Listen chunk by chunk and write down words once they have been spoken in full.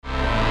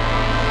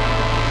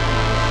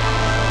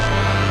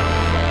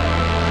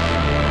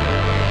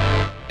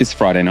It's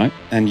Friday night,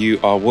 and you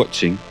are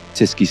watching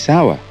Tysky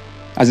Sour.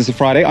 As it's a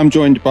Friday, I'm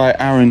joined by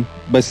Aaron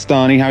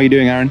Bastani. How are you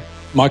doing, Aaron?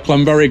 Michael,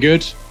 I'm very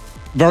good.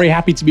 Very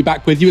happy to be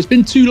back with you. It's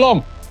been too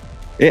long.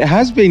 It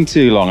has been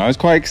too long. I was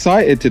quite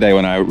excited today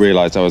when I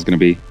realized I was going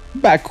to be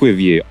back with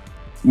you.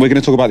 We're going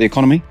to talk about the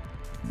economy,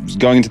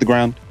 going into the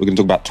ground. We're going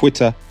to talk about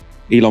Twitter.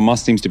 Elon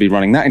Musk seems to be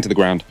running that into the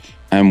ground.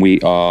 And we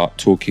are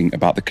talking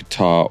about the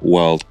Qatar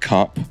World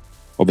Cup.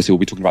 Obviously, we'll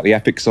be talking about the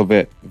epics of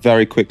it.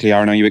 Very quickly,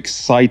 Aaron, are you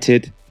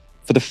excited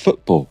for the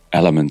football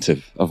element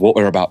of what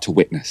we're about to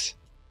witness?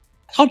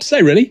 Hard to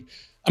say, really.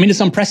 I mean, it's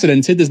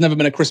unprecedented. There's never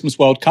been a Christmas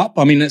World Cup.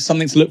 I mean, it's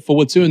something to look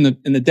forward to in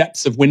the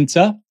depths of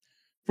winter.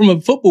 From a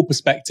football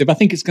perspective, I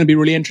think it's going to be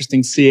really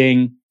interesting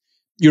seeing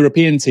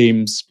European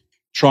teams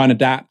try and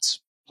adapt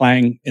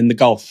playing in the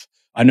Gulf.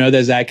 I know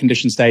there's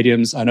air-conditioned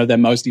stadiums. I know they're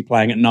mostly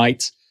playing at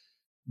night.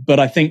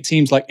 But I think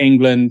teams like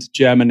England,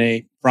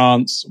 Germany,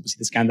 France, obviously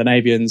the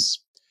Scandinavians,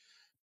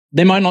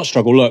 they might not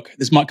struggle. Look,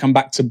 this might come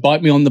back to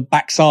bite me on the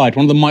backside.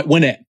 One of them might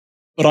win it,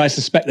 but I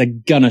suspect they're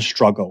going to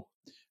struggle.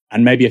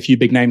 And maybe a few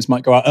big names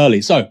might go out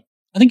early. So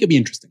I think it'll be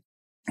interesting.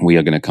 We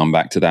are going to come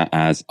back to that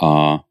as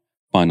our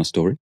final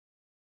story.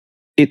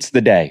 It's the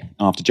day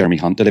after Jeremy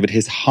Hunt delivered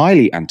his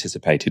highly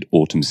anticipated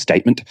autumn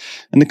statement,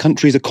 and the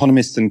country's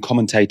economists and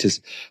commentators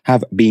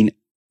have been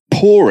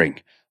poring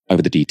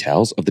over the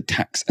details of the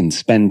tax and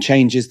spend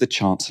changes the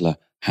Chancellor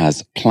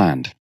has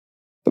planned.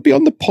 But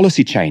beyond the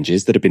policy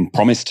changes that have been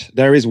promised,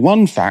 there is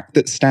one fact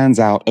that stands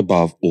out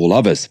above all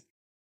others.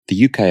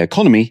 The UK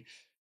economy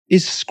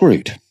is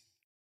screwed.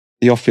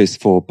 The Office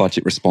for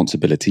Budget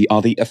Responsibility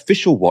are the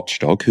official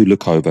watchdog who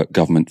look over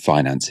government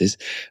finances.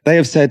 They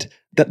have said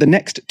that the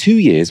next 2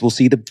 years will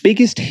see the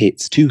biggest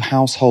hits to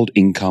household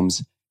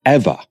incomes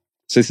ever.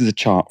 So this is a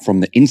chart from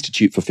the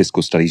Institute for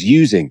Fiscal Studies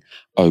using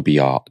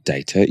OBR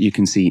data. You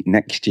can see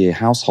next year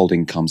household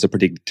incomes are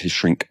predicted to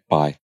shrink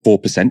by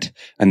 4%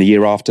 and the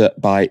year after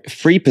by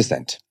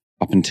 3%.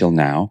 Up until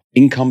now,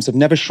 incomes have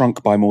never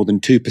shrunk by more than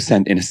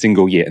 2% in a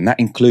single year. And that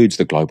includes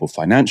the global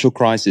financial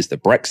crisis, the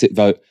Brexit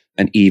vote,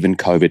 and even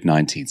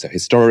COVID-19. So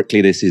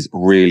historically, this is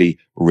really,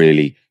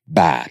 really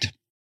bad.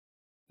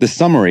 The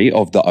summary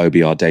of the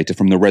OBR data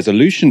from the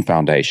Resolution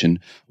Foundation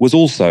was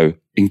also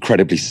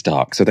incredibly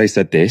stark. So they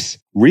said this: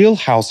 real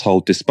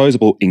household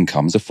disposable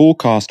incomes are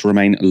forecast to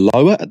remain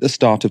lower at the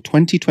start of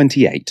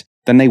 2028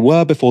 than they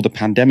were before the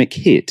pandemic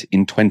hit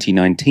in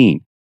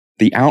 2019.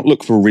 The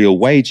outlook for real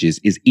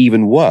wages is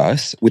even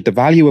worse, with the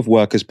value of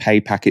workers'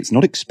 pay packets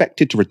not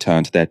expected to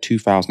return to their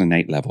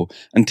 2008 level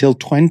until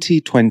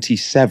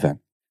 2027.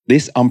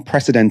 This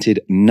unprecedented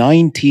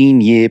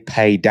 19-year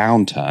pay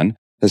downturn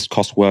has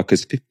cost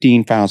workers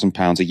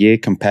 £15,000 a year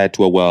compared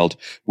to a world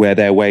where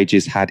their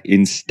wages had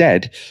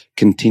instead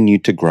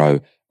continued to grow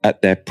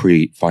at their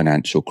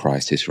pre-financial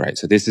crisis rate.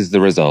 So this is the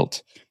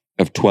result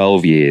of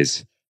 12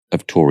 years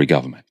of Tory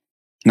government.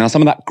 Now,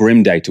 some of that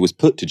grim data was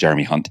put to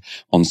Jeremy Hunt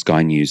on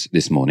Sky News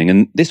this morning,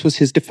 and this was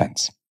his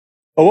defence.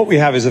 Well, what we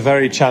have is a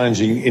very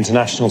challenging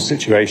international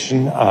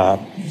situation.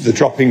 The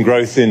drop in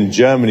growth in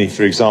Germany,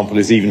 for example,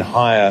 is even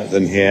higher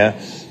than here.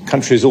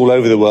 Countries all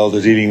over the world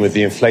are dealing with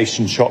the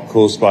inflation shock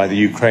caused by the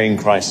Ukraine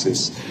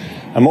crisis.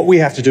 And what we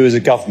have to do as a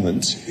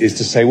government is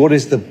to say, what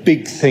is the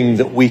big thing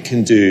that we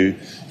can do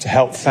to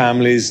help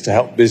families, to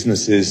help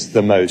businesses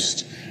the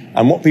most?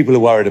 And what people are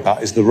worried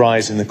about is the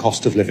rise in the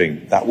cost of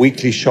living, that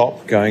weekly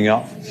shop going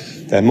up,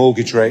 their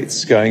mortgage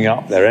rates going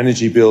up, their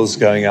energy bills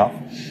going up.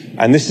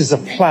 And this is a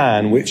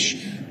plan which,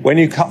 when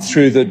you cut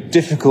through the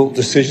difficult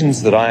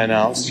decisions that I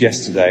announced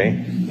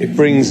yesterday, it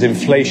brings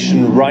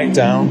inflation right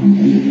down.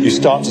 You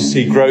start to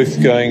see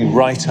growth going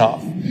right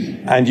up,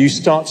 and you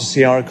start to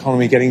see our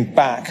economy getting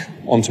back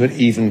onto an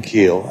even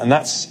keel. And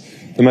that's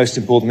the most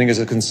important thing as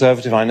a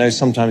Conservative. I know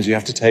sometimes you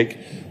have to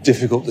take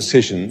difficult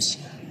decisions,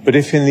 but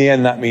if in the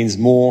end that means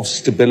more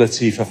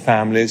stability for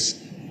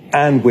families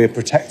and we're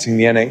protecting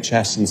the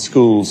NHS and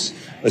schools,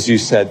 as you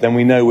said, then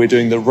we know we're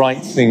doing the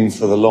right thing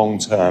for the long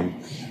term.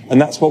 And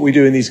that's what we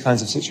do in these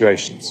kinds of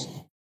situations.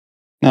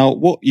 Now,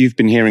 what you've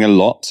been hearing a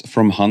lot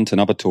from Hunt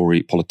and other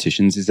Tory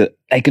politicians is that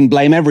they can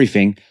blame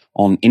everything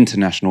on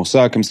international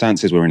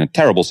circumstances. We're in a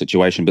terrible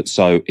situation, but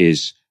so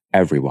is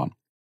everyone.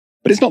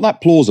 But it's not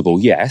that plausible.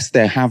 Yes,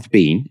 there have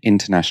been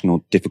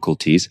international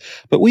difficulties,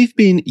 but we've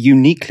been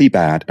uniquely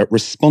bad at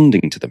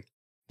responding to them.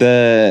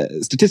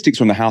 The statistics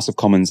from the House of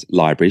Commons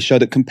Library show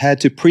that compared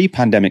to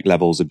pre-pandemic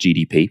levels of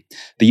GDP,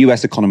 the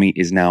US economy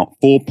is now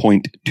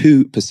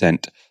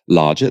 4.2%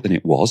 larger than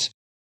it was.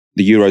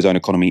 The Eurozone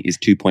economy is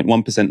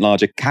 2.1%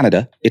 larger.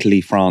 Canada,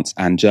 Italy, France,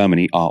 and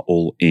Germany are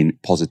all in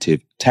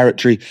positive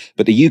territory,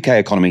 but the UK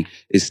economy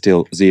is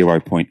still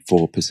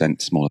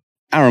 0.4% smaller.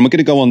 Aaron, we're going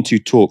to go on to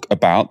talk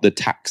about the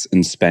tax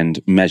and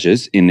spend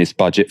measures in this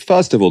budget.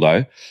 First of all,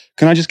 though,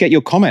 can I just get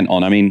your comment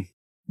on,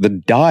 the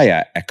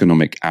dire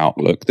economic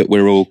outlook that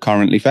we're all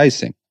currently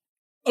facing?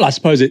 Well, I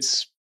suppose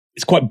it's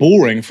quite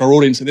boring for our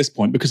audience at this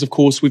point because, of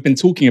course, we've been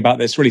talking about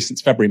this really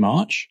since February,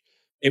 March.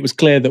 It was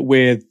clear that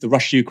with the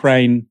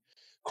Russia-Ukraine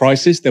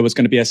crisis, there was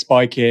going to be a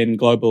spike in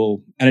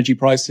global energy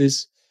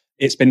prices.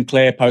 It's been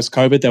clear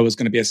post-COVID there was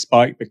going to be a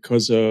spike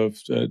because of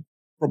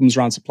problems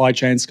around supply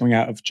chains coming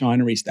out of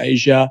China, East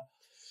Asia.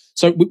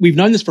 So we've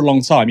known this for a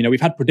long time. You know,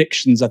 we've had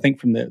predictions, I think,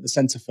 from the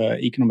Center for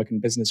Economic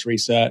and Business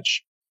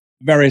Research,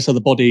 various other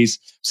bodies,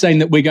 saying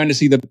that we're going to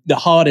see the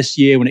hardest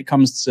year when it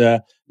comes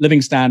to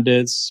living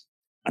standards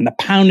and the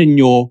pound in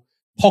your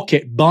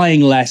pocket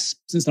buying less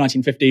since the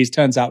 1950s.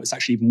 Turns out it's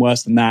actually even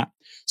worse than that.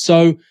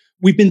 So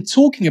we've been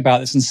talking about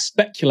this and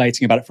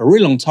speculating about it for a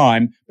really long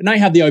time. But now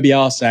you have the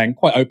OBR saying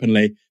quite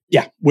openly,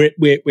 yeah,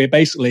 we're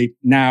basically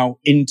now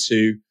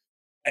into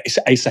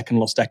a second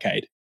lost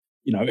decade.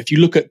 You know, if you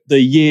look at the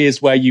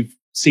years where you've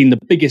seen the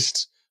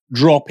biggest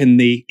drop in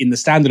the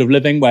standard of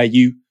living, where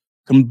you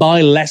can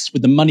buy less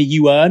with the money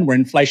you earn, where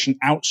inflation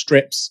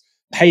outstrips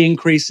pay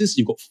increases,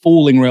 you've got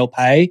falling real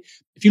pay.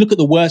 If you look at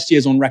the worst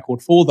years on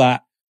record for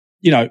that,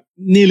 you know,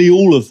 nearly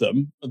all of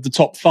them, of the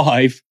top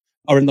 5,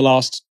 are in the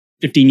last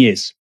 15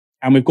 years.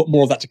 And we've got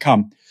more of that to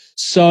come.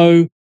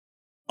 So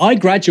I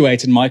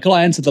graduated, Michael.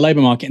 I entered the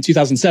labour market in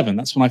 2007.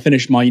 That's when I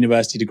finished my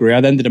university degree.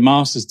 I then did a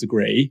master's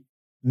degree.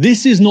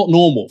 This is not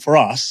normal for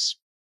us.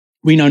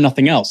 We know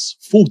nothing else.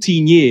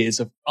 14 years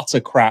of utter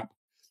crap,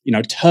 you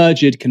know,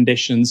 turgid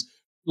conditions.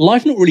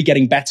 Life not really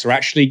getting better,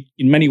 actually,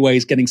 in many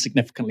ways, getting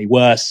significantly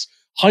worse.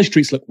 High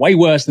streets look way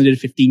worse than they did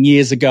 15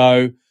 years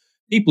ago.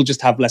 People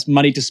just have less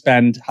money to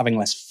spend, having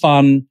less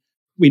fun.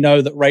 We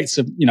know that rates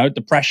of, you know,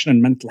 depression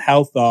and mental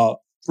health are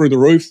through the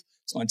roof.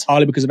 It's not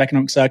entirely because of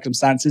economic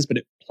circumstances, but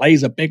it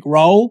plays a big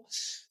role.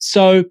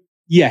 So,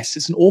 yes,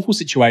 it's an awful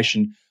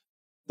situation.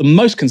 The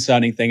most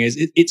concerning thing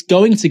is it's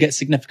going to get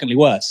significantly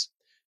worse.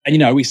 And, you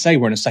know, we say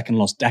we're in a second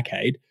lost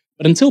decade,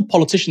 but until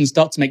politicians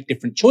start to make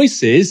different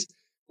choices,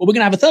 well, we're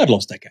going to have a third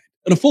lost decade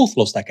and a fourth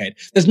lost decade.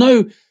 There's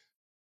no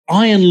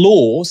iron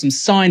law, some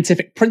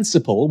scientific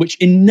principle, which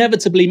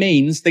inevitably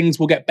means things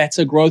will get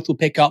better, growth will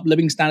pick up,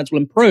 living standards will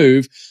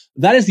improve.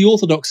 That is the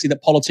orthodoxy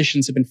that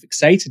politicians have been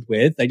fixated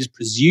with. They just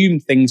presume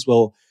things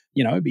will,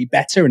 you know, be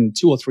better in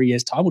 2 or 3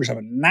 years' time. We'll just have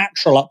a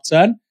natural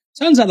upturn.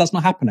 Turns out that's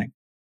not happening.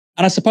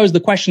 And I suppose the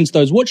question to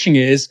those watching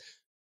is,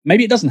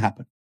 maybe it doesn't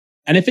happen.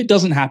 And if it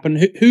doesn't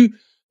happen,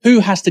 who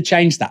has to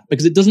change that?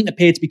 Because it doesn't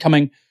appear to be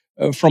coming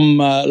from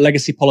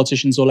legacy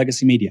politicians or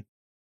legacy media.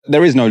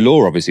 There is no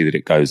law, obviously, that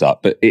it goes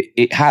up, but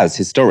it has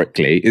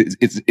historically.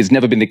 It's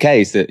never been the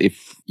case that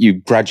if you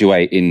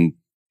graduate in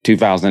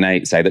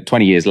 2008, say that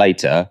 20 years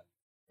later,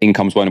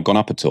 incomes won't have gone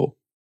up at all,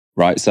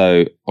 right?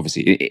 So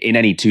obviously, in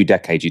any 2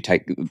 decades, you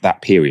take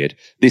that period.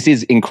 This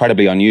is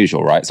incredibly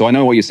unusual, right? So I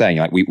know what you're saying.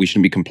 Like we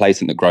shouldn't be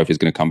complacent that growth is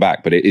going to come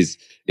back, but it's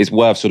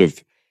worth sort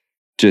of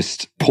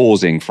just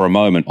pausing for a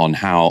moment on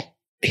how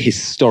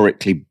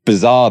historically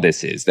bizarre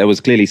this is. There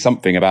was clearly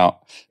something about,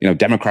 you know,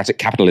 democratic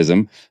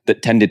capitalism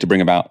that tended to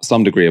bring about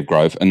some degree of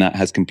growth, and that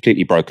has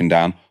completely broken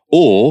down.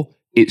 Or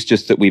it's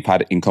just that we've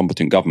had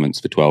incompetent governments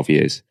for 12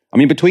 years. I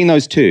mean, between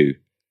those two,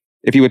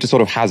 if you were to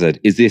sort of hazard,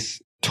 is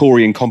this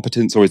Tory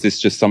incompetence or is this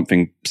just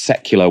something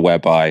secular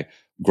whereby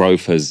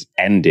growth has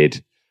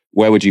ended?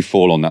 Where would you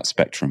fall on that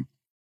spectrum?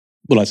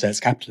 Well, I'd say it's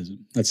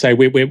capitalism. I'd say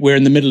we're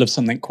in the middle of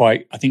something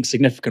quite, I think,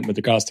 significant with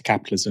regards to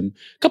capitalism.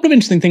 A couple of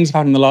interesting things have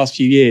happened in the last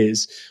few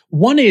years.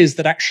 One is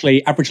that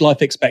actually average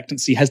life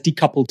expectancy has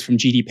decoupled from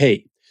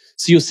GDP.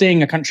 So you're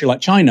seeing a country like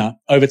China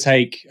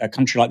overtake a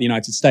country like the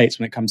United States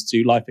when it comes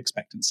to life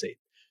expectancy.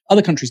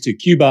 Other countries too,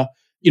 Cuba.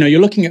 You know,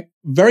 you're looking at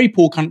very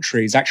poor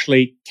countries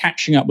actually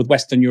catching up with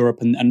Western Europe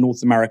and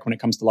North America when it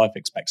comes to life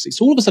expectancy.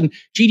 So all of a sudden,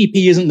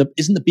 GDP isn't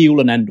the be all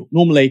and end all.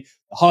 Normally,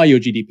 the higher your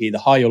GDP, the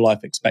higher your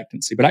life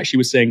expectancy. But actually,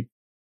 we're seeing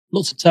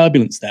lots of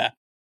turbulence there.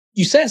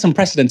 You say it's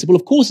unprecedented. Well,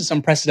 of course, it's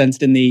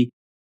unprecedented in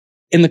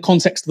the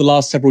context of the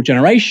last several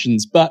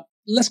generations. But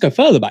let's go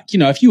further back. You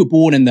know, if you were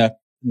born in the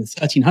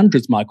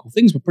 1300s, Michael,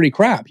 things were pretty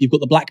crap. You've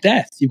got the Black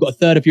Death. You've got a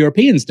third of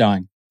Europeans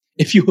dying.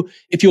 If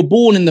you're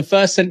born in the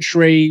 1st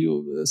century,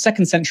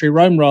 2nd century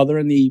Rome, rather,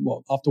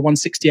 after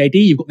 160 AD,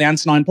 you've got the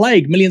Antonine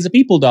Plague. Millions of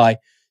people die.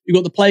 You've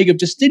got the plague of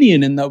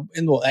Justinian in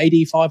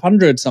AD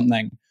 500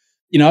 something.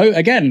 You know,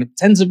 again,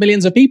 tens of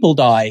millions of people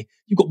die.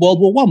 You've got World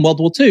War I, World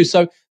War II.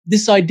 So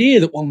this idea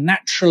that, well,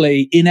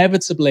 naturally,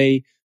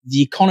 inevitably,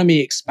 the economy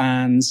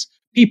expands,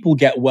 people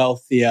get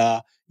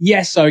wealthier.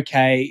 Yes,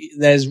 okay,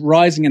 there's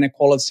rising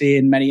inequality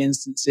in many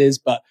instances,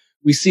 but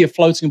we see a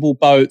floating of all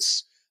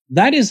boats.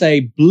 That is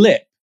a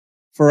blip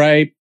for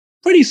a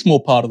pretty small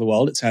part of the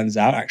world, it turns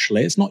out,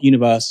 actually. It's not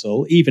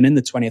universal, even in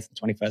the 20th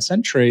and 21st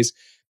centuries,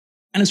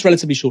 and it's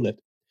relatively short-lived.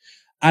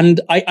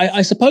 And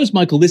I suppose,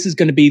 Michael, this is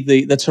going to be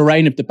the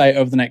terrain of debate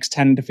over the next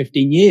 10 to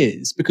 15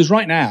 years, because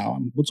right now,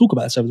 and we'll talk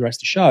about this over the rest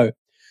of the show,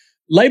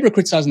 Labour are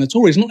criticising the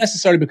Tories, not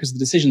necessarily because of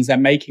the decisions they're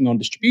making on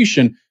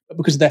distribution, but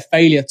because of their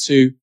failure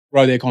to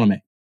grow the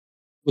economy.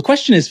 The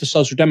question is for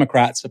social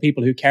democrats, for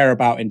people who care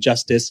about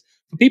injustice,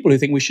 for people who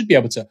think we should be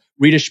able to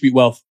redistribute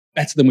wealth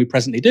better than we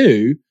presently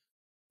do.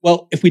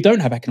 Well, if we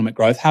don't have economic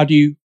growth, how do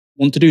you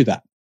want to do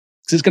that?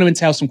 Because it's going to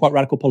entail some quite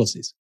radical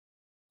policies.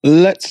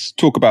 Let's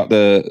talk about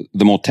the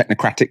more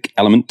technocratic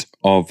element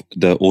of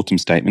the autumn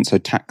statement, so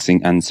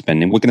taxing and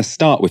spending. We're going to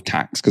start with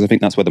tax because I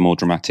think that's where the more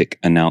dramatic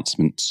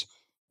announcements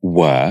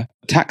were.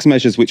 Tax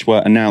measures which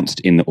were announced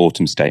in the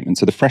autumn statement.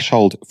 So the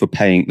threshold for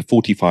paying the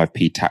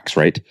 45p tax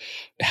rate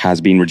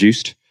has been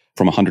reduced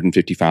from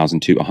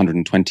 £150,000 to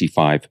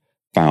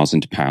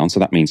 £125,000. So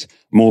that means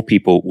more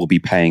people will be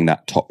paying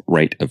that top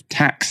rate of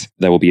tax.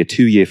 There will be a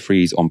 2-year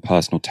freeze on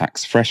personal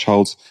tax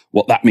thresholds.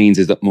 What that means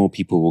is that more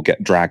people will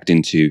get dragged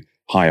into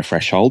higher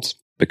thresholds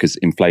because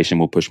inflation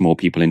will push more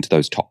people into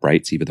those top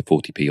rates, either the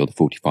 40p or the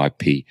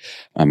 45p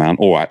amount,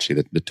 or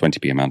actually the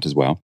 20p amount as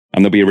well.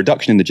 And there'll be a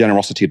reduction in the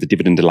generosity of the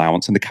dividend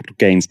allowance and the capital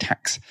gains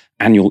tax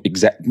annual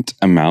exempt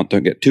amount.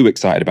 Don't get too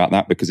excited about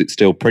that because it's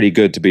still pretty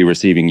good to be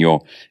receiving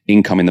your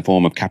income in the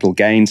form of capital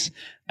gains.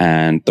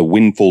 And the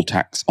windfall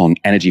tax on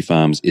energy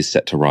firms is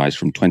set to rise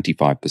from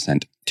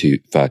 25% to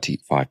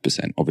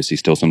 35%. Obviously,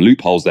 still some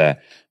loopholes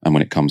there. And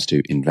when it comes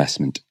to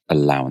investment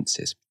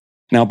allowances.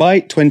 Now,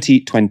 by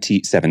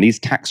 2027, these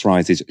tax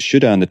rises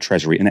should earn the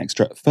Treasury an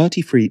extra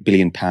 £33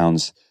 billion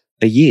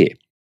a year.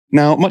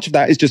 Now, much of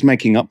that is just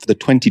making up for the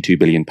 £22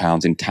 billion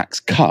in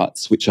tax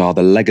cuts, which are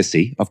the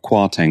legacy of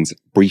Kwarteng's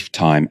brief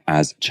time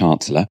as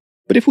Chancellor.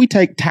 But if we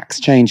take tax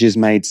changes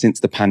made since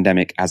the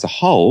pandemic as a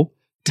whole,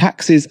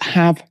 taxes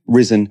have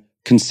risen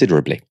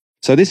considerably.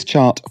 So this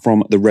chart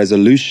from the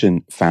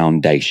Resolution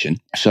Foundation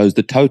shows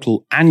the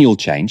total annual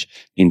change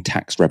in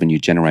tax revenue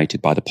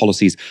generated by the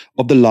policies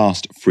of the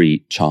last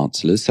 3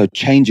 chancellors. So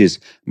changes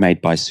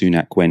made by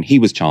Sunak when he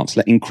was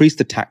Chancellor increased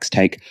the tax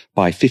take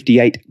by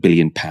 £58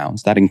 billion.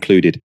 That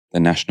included the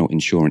national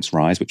insurance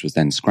rise, which was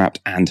then scrapped,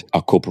 and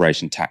a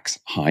corporation tax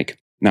hike.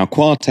 Now,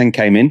 Kwarteng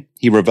came in,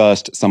 he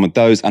reversed some of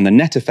those, and the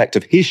net effect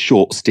of his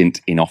short stint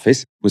in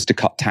office was to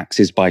cut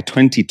taxes by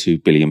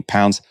 £22 billion.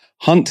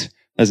 Hunt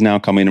has now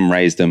come in and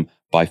raised them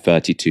by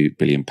 £32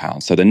 billion.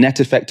 So the net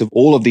effect of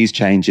all of these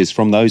changes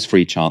from those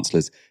 3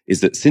 chancellors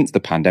is that since the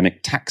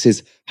pandemic,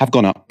 taxes have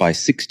gone up by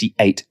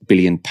 £68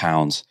 billion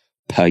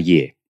per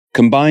year.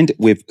 Combined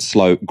with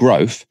slow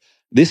growth,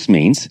 this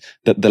means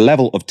that the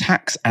level of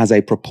tax as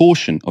a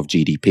proportion of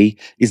GDP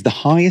is the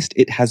highest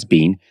it has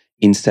been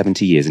in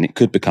 70 years, and it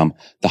could become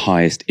the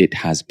highest it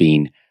has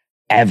been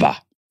ever.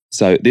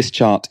 So this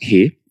chart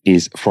here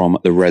is from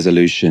the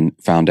Resolution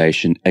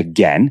Foundation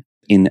again.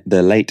 In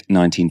the late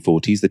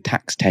 1940s, the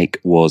tax take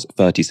was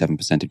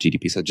 37% of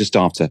GDP, so just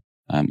after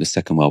the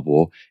Second World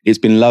War. It's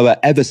been lower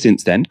ever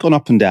since then, gone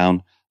up and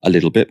down a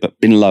little bit, but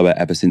been lower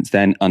ever since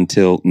then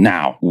until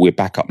now. We're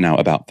back up now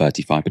about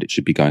 35, but it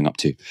should be going up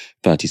to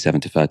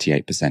 37 to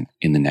 38%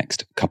 in the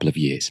next couple of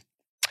years.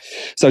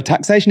 So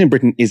taxation in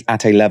Britain is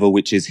at a level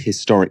which is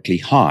historically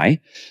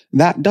high.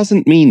 That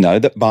doesn't mean, though,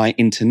 that by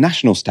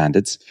international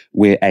standards,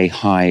 we're a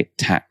high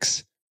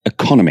tax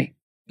economy.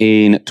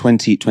 In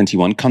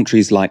 2021,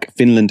 countries like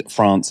Finland,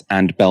 France,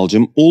 and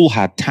Belgium all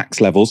had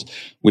tax levels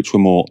which were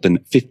more than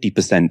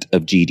 50%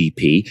 of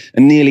GDP,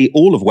 and nearly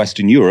all of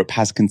Western Europe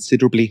has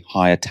considerably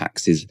higher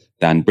taxes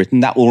than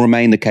Britain. That will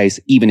remain the case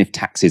even if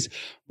taxes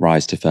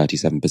rise to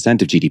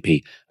 37% of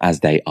GDP,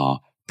 as they are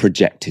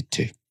projected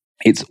to.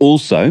 It's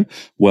also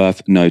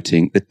worth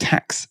noting the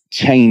tax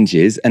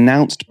changes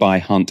announced by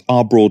Hunt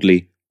are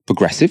broadly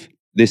progressive.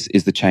 This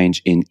is the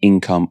change in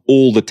income.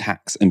 All the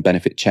tax and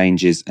benefit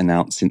changes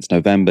announced since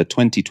November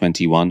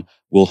 2021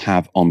 will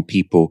have on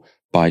people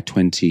by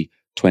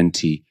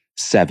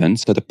 2027.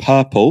 So the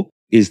purple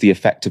is the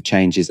effect of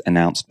changes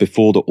announced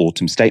before the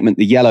autumn statement.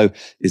 The yellow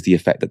is the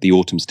effect that the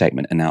autumn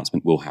statement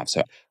announcement will have.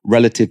 So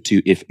relative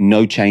to if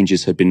no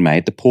changes had been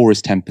made, the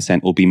poorest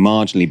 10% will be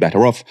marginally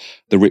better off.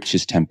 The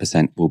richest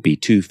 10% will be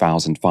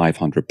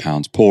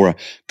 £2,500 poorer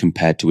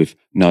compared to if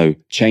no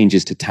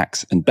changes to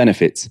tax and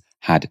benefits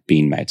had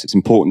been made. So it's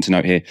important to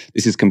note here,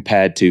 this is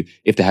compared to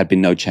if there had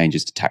been no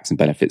changes to tax and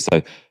benefits.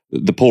 So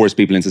the poorest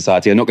people in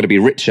society are not going to be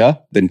richer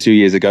than 2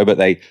 years ago, but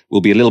they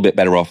will be a little bit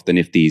better off than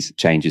if these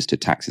changes to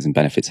taxes and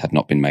benefits had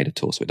not been made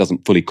at all. So it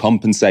doesn't fully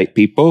compensate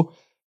people,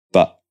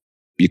 but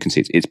you can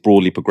see it's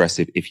broadly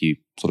progressive if you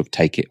sort of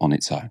take it on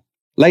its own.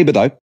 Labour,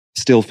 though,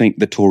 still think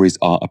the Tories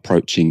are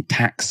approaching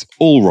tax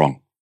all wrong.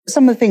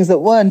 Some of the things that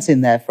weren't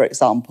in there, for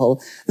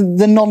example,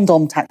 the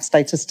non-dom tax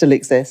status still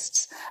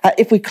exists.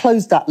 If we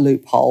closed that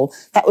loophole,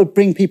 that would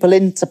bring people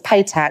in to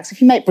pay tax.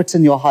 If you make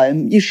Britain your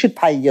home, you should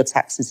pay your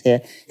taxes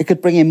here. It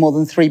could bring in more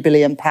than £3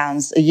 billion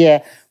a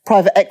year.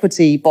 Private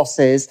equity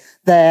bosses,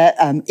 their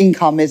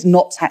income is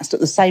not taxed at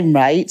the same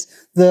rate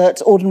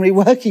that ordinary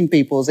working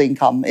people's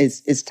income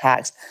is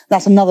taxed.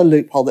 That's another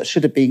loophole that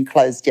should have been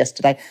closed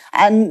yesterday.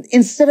 And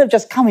instead of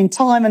just coming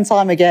time and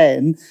time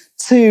again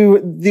to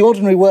the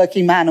ordinary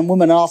working man and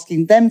woman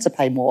asking them to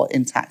pay more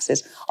in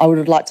taxes, I would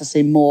have liked to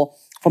see more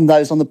from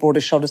those on the broader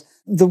shoulders.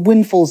 The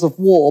windfalls of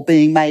war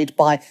being made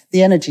by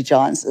the energy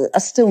giants are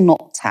still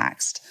not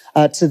taxed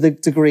to the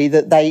degree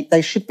that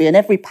they should be. And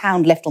every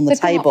pound left on the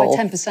table... They've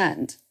gone up by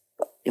 10%.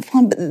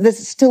 Fine, but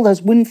there's still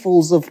those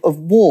windfalls of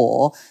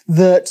war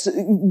that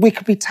we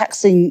could be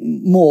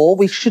taxing more.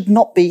 We should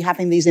not be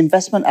having these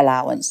investment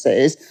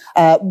allowances,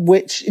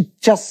 which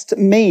just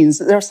means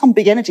that there are some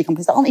big energy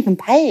companies that aren't even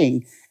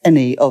paying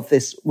any of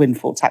this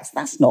windfall tax.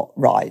 That's not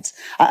right.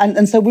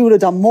 And so we would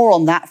have done more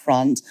on that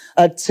front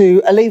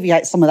to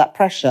alleviate some of that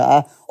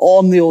pressure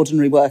on the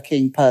ordinary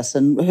working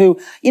person who,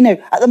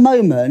 at the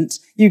moment,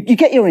 you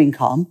get your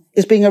income,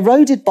 it's being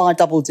eroded by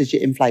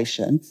double-digit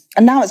inflation,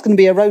 and now it's going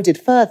to be eroded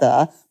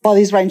further by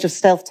these range of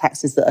stealth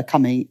taxes that are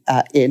coming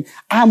in.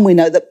 And we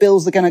know that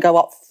bills are going to go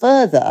up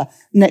further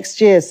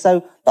next year.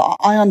 So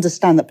I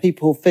understand that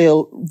people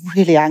feel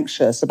really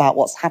anxious about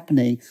what's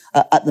happening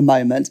at the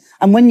moment.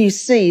 And when you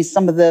see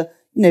some of the,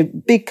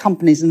 big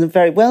companies and the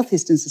very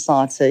wealthiest in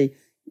society,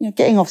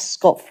 getting off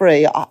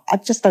scot-free, I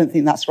just don't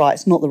think that's right.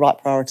 It's not the right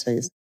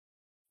priorities.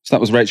 So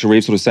that was Rachel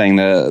Reeves sort of saying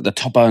the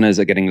top earners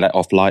are getting let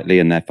off lightly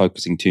and they're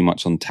focusing too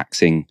much on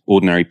taxing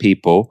ordinary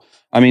people.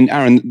 I mean,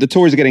 Aaron, the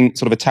Tories are getting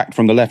sort of attacked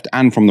from the left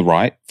and from the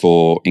right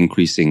for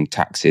increasing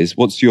taxes.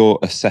 What's your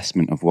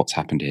assessment of what's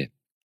happened here?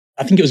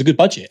 I think it was a good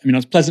budget. I mean, I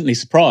was pleasantly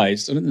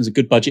surprised. I don't think it was a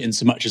good budget in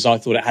so much as I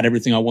thought it had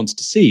everything I wanted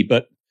to see.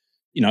 But,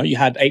 you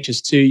had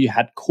HS2, you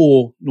had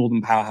core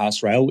Northern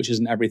Powerhouse Rail, which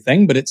isn't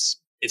everything, but it's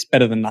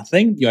better than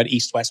nothing. You had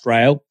East-West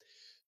Rail.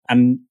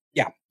 And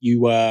you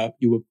were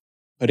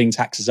putting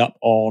taxes up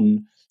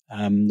on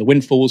the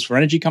windfalls for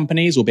energy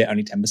companies, albeit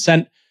only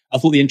 10%. I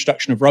thought the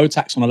introduction of road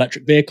tax on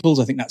electric vehicles,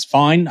 I think that's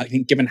fine. I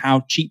think given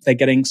how cheap they're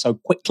getting so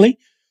quickly,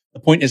 the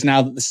point is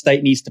now that the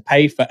state needs to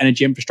pay for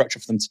energy infrastructure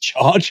for them to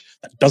charge.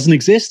 That doesn't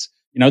exist.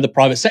 The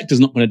private sector's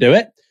not going to do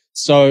it.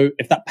 So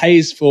if that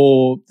pays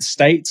for the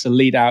state to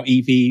lead out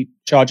EV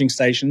charging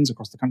stations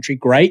across the country,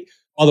 great.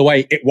 By the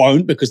way, it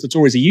won't because the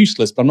Tories are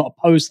useless, but I'm not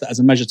opposed to that as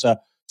a measure to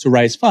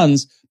raise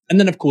funds. And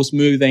then, of course,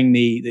 moving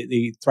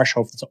the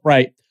threshold for the top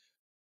rate.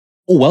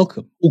 All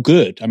welcome, all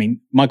good. I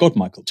mean, my God,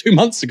 Michael, 2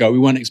 months ago, we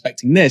weren't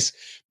expecting this.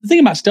 The thing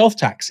about stealth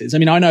taxes, I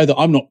mean, I know that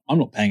I'm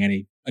not paying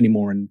any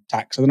more in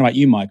tax. I don't know about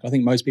you, Michael. I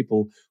think most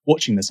people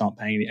watching this aren't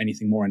paying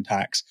anything more in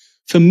tax.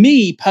 For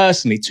me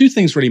personally, two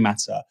things really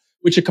matter,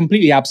 which are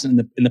completely absent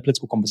in the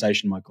political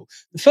conversation, Michael.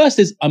 The first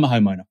is I'm a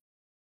homeowner,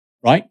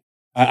 right?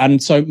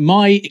 And so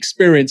my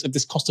experience of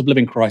this cost of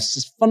living crisis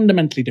is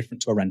fundamentally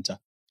different to a renter.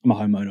 I'm a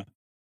homeowner.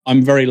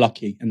 I'm very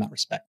lucky in that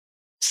respect.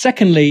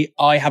 Secondly,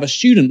 I have a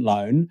student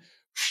loan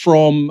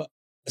from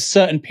a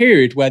certain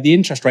period where the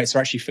interest rates are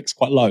actually fixed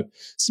quite low.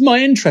 So my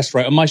interest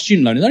rate on my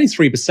student loan is only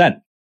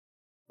 3%,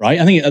 right?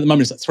 I think at the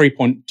moment it's at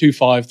 3.25,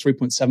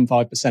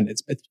 3.75%.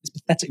 It's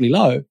pathetically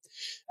low.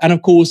 And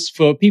of course,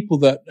 for people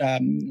that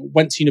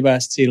went to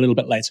university a little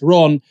bit later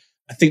on,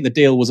 I think the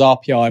deal was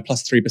RPI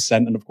plus 3%.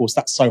 And of course,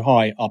 that's so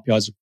high. RPI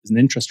is an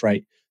interest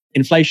rate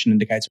inflation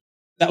indicator.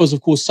 That was,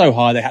 of course, so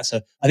high. I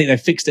think they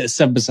fixed it at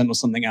 7% or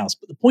something else.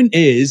 But the point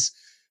is,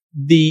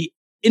 the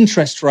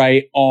interest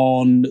rate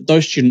on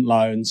those student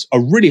loans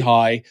are really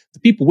high. The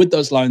people with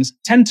those loans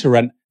tend to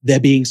rent. They're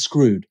being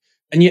screwed.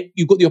 And yet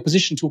you've got the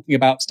opposition talking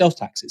about stealth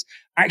taxes.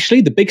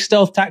 Actually, the big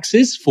stealth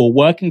taxes for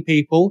working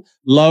people,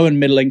 low and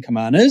middle income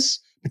earners,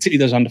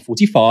 particularly those under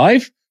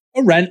 45,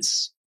 are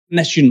rents and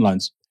their student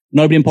loans.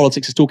 Nobody in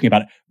politics is talking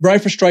about it. Very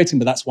frustrating,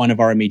 but that's why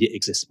Novara Media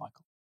exists,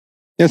 Michael.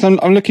 Yes,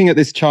 I'm looking at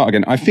this chart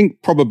again. I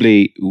think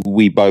probably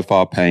we both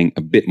are paying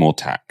a bit more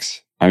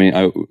tax. I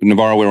mean,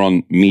 Novara, we're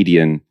on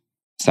median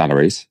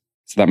salaries.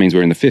 So that means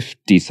we're in the fifth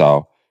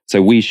decile.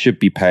 So we should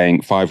be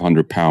paying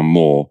 £500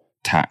 more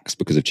tax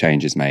because of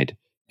changes made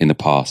in the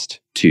past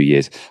 2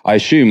 years. I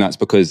assume that's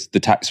because the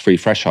tax-free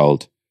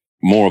threshold,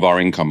 more of our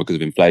income because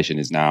of inflation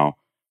is now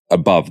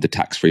above the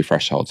tax-free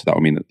threshold. So that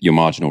would mean that your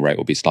marginal rate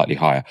will be slightly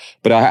higher.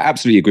 But I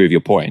absolutely agree with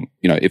your point.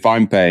 If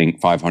I'm paying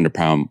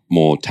 £500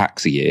 more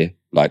tax a year,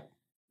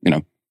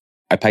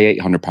 I pay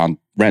 £800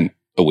 rent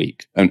a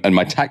week. And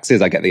my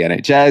taxes, I get the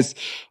NHS,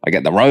 I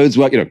get the roads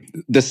work.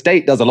 The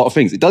state does a lot of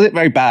things. It does it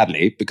very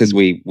badly because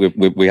we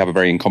have a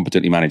very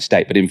incompetently managed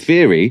state. But in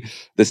theory,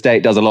 the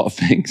state does a lot of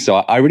things. So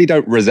I really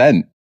don't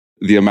resent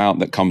the amount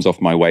that comes off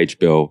my wage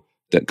bill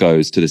that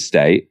goes to the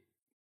state.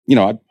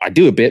 I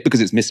do a bit because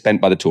it's misspent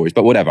by the Tories,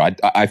 but whatever.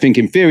 I think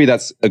in theory,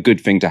 that's a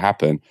good thing to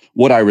happen.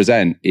 What I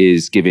resent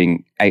is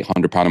giving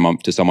 £800 a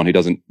month to someone who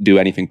doesn't do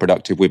anything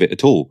productive with it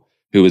at all,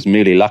 who was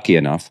merely lucky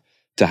enough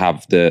to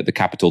have the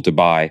capital to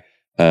buy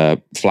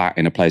a flat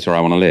in a place where I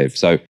want to live.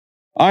 So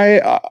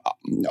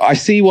I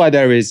see why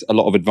there is a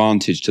lot of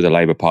advantage to the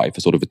Labour Party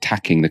for sort of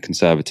attacking the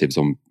Conservatives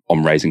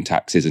on raising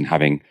taxes and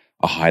having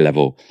a high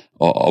level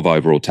of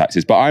overall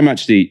taxes. But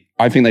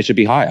I think they should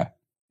be higher.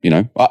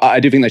 I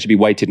do think they should be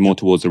weighted more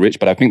towards the rich,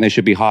 but I think they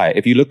should be higher.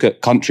 If you look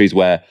at countries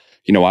where,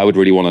 I would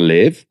really want to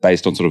live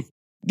based on sort of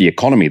the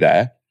economy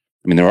there.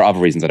 I mean, there are other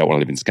reasons I don't want to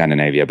live in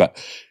Scandinavia,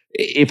 but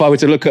if I were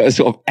to look at a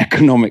sort of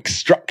economic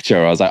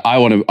structure, I was like, I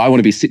want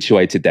to be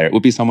situated there. It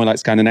would be somewhere like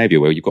Scandinavia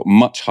where you've got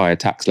much higher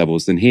tax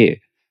levels than here.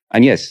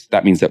 And yes,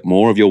 that means that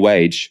more of your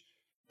wage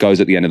goes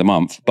at the end of the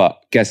month.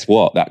 But guess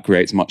what? That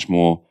creates much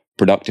more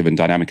productive and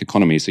dynamic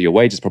economy. So your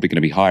wage is probably going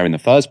to be higher in the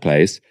first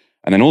place.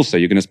 And then also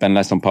you're going to spend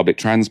less on public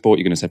transport.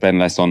 You're going to spend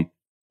less on,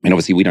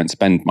 obviously we don't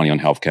spend money on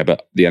healthcare,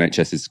 but the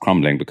NHS is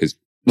crumbling because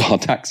our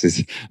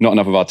taxes, not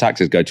enough of our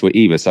taxes go to it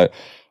either. So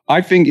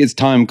I think it's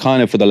time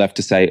kind of for the left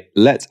to say,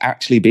 let's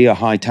actually be a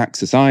high tax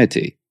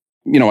society.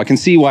 I can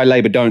see why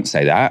Labour don't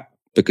say that.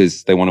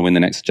 because they want to win the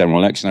next general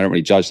election. I don't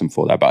really judge them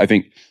for that. But I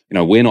think,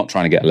 we're not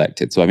trying to get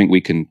elected. So I think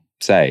we can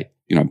say,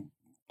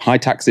 high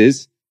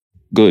taxes,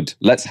 good.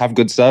 Let's have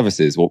good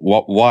services.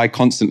 Why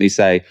constantly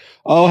say,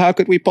 oh, how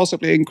could we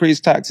possibly increase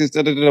taxes?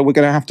 We're going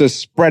to have to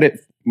spread it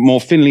more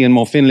thinly and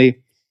more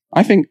thinly.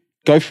 I think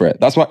go for it.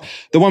 That's what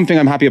the one thing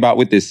I'm happy about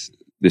with this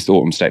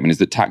autumn statement is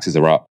that taxes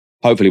are up.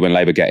 Hopefully when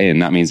Labour get in,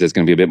 that means there's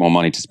going to be a bit more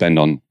money to spend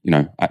on,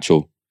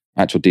 actual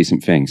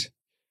decent things.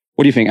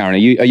 What do you think, Aaron? Are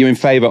you in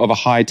favour of a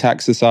high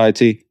tax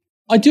society?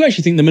 I do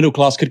actually think the middle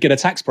class could get a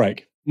tax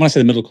break. When I say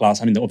the middle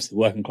class, I mean obviously the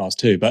working class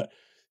too, but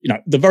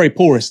the very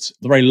poorest,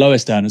 the very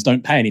lowest earners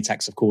don't pay any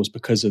tax, of course,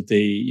 because of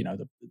the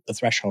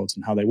thresholds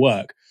and how they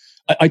work.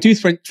 I do,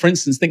 for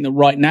instance, think that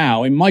right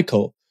now,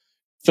 Michael,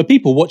 for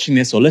people watching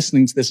this or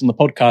listening to this on the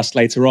podcast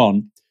later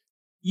on,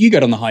 you go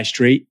down the high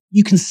street,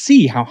 you can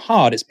see how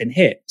hard it's been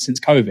hit since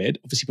COVID.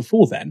 Obviously,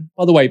 before then,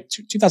 by the way,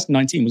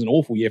 2019 was an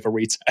awful year for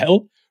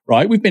retail,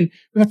 right? We've had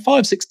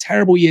 5-6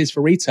 terrible years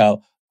for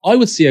retail. I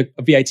would see a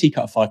VAT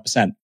cut of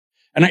 5%.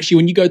 And actually,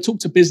 when you go talk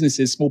to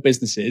businesses, small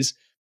businesses,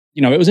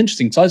 it was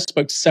interesting because I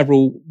spoke to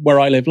several where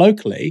I live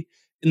locally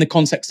in the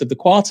context of the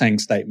Kwarteng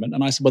statement.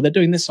 And I said, well, they're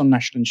doing this on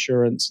national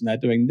insurance and they're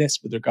doing this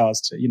with regards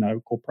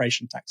to,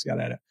 corporation tax,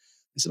 yada, yada.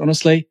 I said,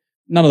 honestly,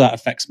 none of that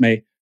affects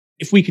me.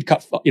 If we could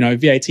cut,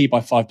 VAT by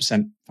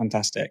 5%,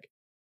 fantastic.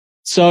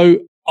 So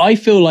I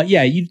feel like,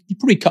 you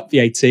probably cut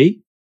VAT.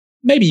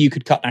 Maybe you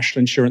could cut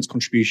national insurance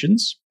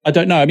contributions. I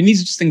don't know. I mean,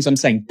 these are just things I'm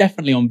saying,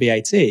 definitely on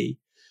VAT.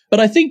 But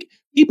I think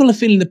people are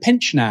feeling the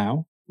pinch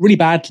now really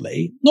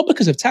badly, not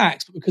because of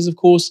tax, but because, of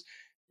course,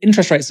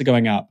 interest rates are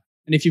going up.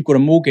 And if you've got a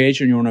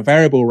mortgage and you're on a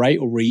variable rate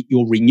or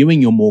you're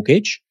renewing your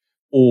mortgage,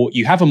 or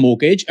you have a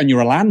mortgage and you're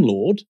a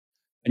landlord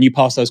and you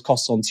pass those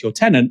costs on to your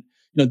tenant,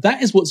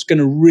 that is what's going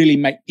to really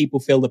make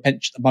people feel the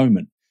pinch at the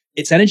moment.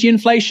 It's energy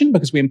inflation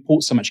because we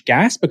import so much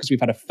gas, because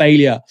we've had a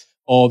failure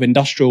of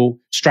industrial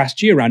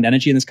strategy around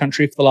energy in this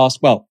country for the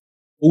last,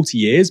 40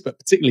 years, but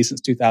particularly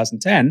since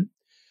 2010.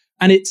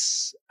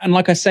 And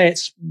like I say,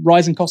 it's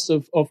rising costs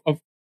of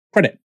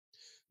credit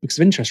because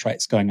of interest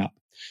rates going up.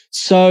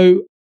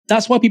 So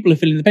that's why people are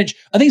feeling the pinch.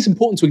 I think it's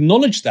important to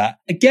acknowledge that.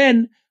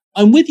 Again,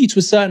 I'm with you to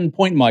a certain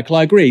point, Michael.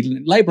 I agree.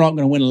 Labour aren't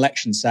going to win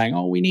elections saying,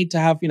 oh, we need to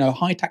have,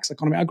 high tax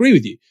economy. I agree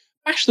with you.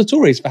 Bash the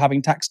Tories for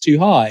having tax too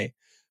high.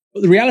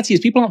 But the reality is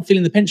people aren't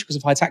feeling the pinch because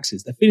of high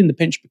taxes. They're feeling the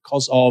pinch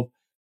because of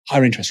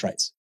higher interest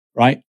rates,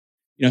 right?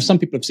 Some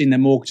people have seen their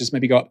mortgages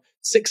maybe go up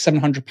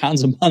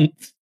 £600-700 a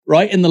month,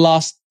 right? In the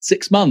last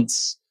 6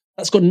 months.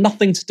 That's got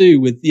nothing to do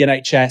with the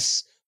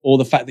NHS or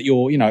the fact that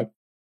you're,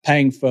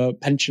 paying for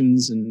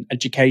pensions and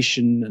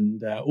education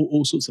and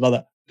all sorts of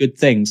other good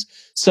things.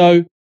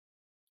 So,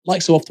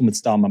 like so often with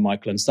Starmer,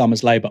 Michael, and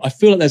Starmer's Labour, I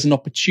feel like there's an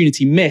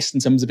opportunity missed in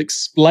terms of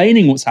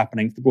explaining what's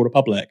happening to the broader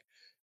public.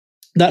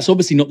 That's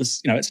obviously not this,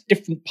 it's a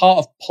different part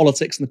of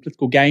politics and the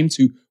political game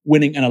to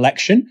winning an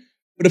election.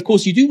 But of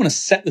course, you do want to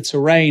set the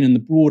terrain and the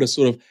broader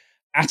sort of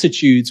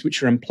attitudes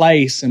which are in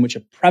place and which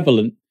are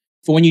prevalent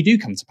for when you do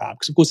come to power.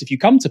 Because of course, if you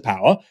come to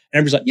power and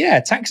everybody's like,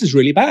 yeah, tax is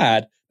really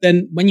bad,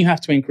 then when you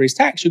have to increase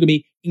tax, you're going to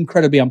be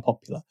incredibly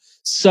unpopular.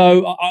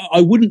 So I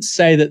wouldn't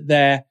say that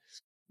they're,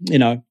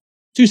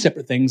 two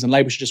separate things and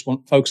Labour should just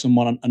focus on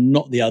one and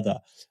not the other.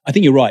 I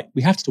think you're right.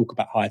 We have to talk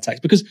about higher tax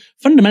because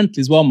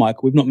fundamentally as well,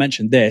 Michael, we've not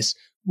mentioned this,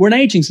 we're an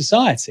aging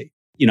society.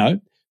 The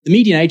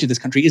median age of this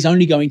country is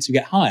only going to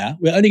get higher.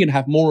 We're only going to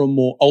have more and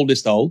more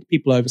oldest old,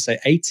 people over, say,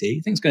 80.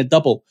 I think it's going to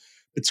double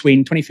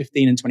between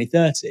 2015 and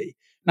 2030.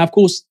 Now, of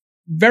course,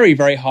 very,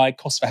 very high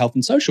costs for health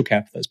and social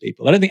care for those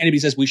people. I don't think anybody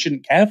says we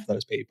shouldn't care for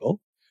those people,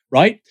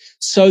 right?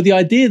 So the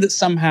idea that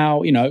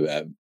somehow,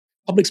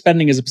 public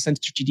spending as a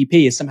percentage of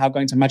GDP is somehow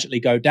going to magically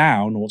go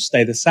down or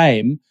stay the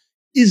same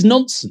is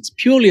nonsense,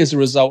 purely as a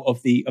result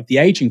of the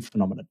aging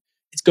phenomenon.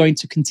 It's going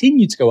to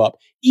continue to go up,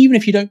 even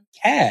if you don't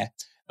care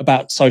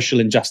about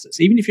social injustice,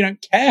 even if you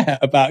don't care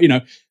about,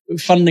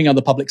 funding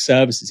other public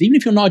services, even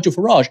if you're Nigel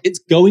Farage, it's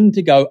going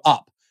to go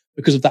up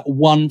because of that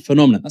one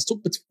phenomenon.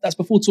 That's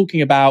before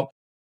talking about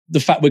the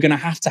fact we're going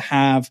to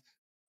have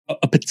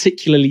a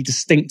particularly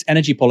distinct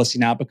energy policy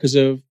now because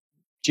of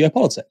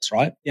geopolitics,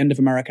 right? The end of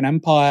American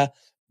empire,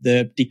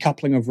 the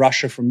decoupling of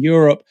Russia from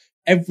Europe.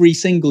 Every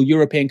single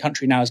European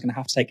country now is going to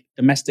have to take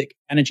domestic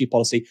energy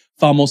policy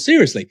far more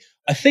seriously.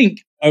 I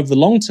think over the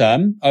long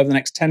term, over the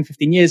next 10,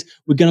 15 years,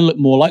 we're going to look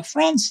more like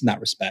France in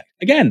that respect.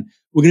 Again,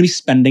 we're going to be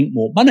spending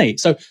more money.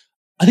 So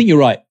I think you're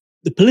right.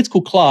 The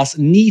political class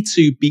need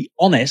to be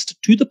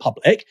honest to the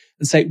public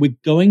and say, we're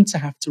going to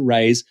have to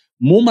raise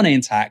more money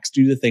in tax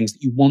to do the things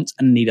that you want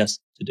and need us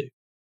to do.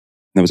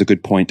 There was a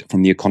good point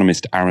from the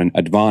economist Aaron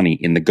Advani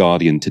in The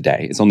Guardian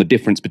today. It's on the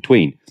difference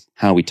between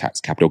how we tax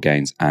capital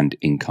gains and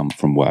income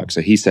from work.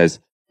 So he says,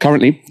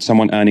 currently,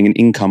 someone earning an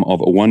income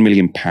of £1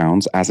 million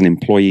as an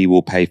employee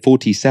will pay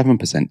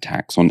 47%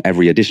 tax on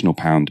every additional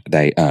pound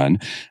they earn,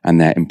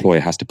 and their employer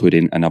has to put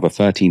in another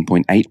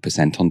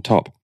 13.8% on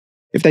top.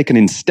 If they can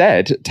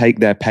instead take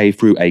their pay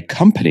through a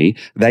company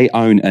they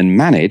own and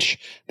manage,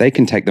 they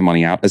can take the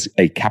money out as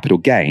a capital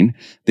gain.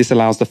 This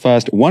allows the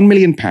first £1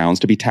 million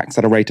to be taxed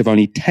at a rate of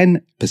only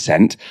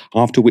 10%,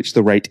 after which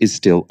the rate is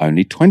still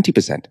only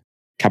 20%.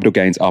 Capital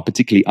gains are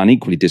particularly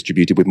unequally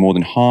distributed, with more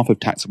than half of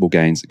taxable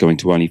gains going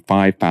to only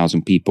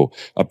 5,000 people.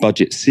 A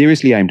budget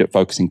seriously aimed at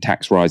focusing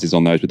tax rises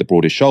on those with the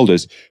broadest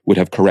shoulders would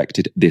have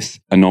corrected this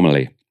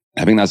anomaly.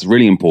 I think that's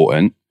really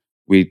important.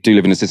 We do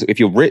live in a system. If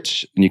you're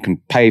rich and you can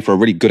pay for a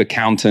really good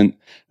accountant,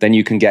 then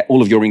you can get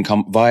all of your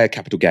income via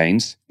capital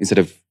gains instead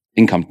of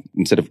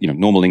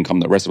normal income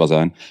that the rest of us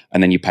earn.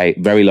 And then you pay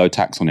very low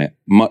tax on it,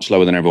 much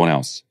lower than everyone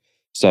else.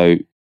 So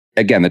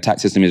again, the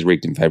tax system is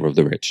rigged in favor of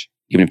the rich,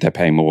 even if they're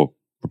paying more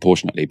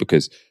proportionately,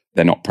 because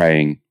they're not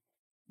paying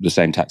the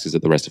same taxes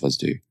that the rest of us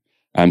do.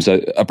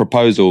 So a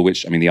proposal,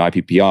 which, the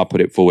IPPR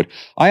put it forward.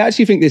 I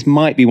actually think this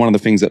might be one of the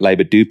things that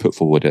Labour do put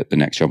forward at the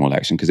next general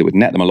election, because it would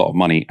net them a lot of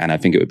money, and I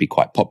think it would be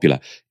quite popular,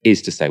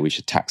 is to say we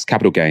should tax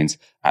capital gains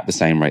at the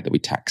same rate that we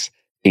tax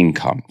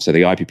income. So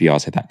the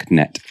IPPR said that could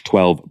net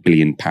 £12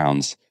 billion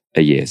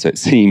a year. So it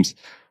seems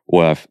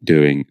worth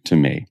doing to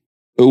me.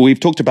 We've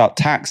talked about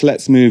tax.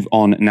 Let's move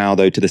on now,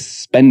 though, to the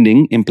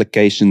spending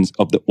implications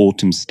of the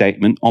autumn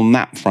statement. On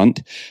that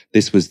front,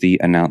 this was the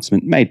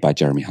announcement made by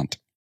Jeremy Hunt.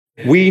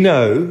 We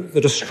know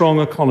that a strong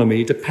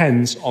economy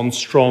depends on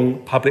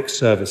strong public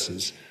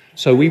services,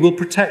 so we will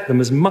protect them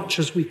as much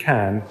as we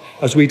can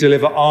as we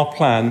deliver our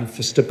plan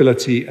for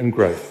stability and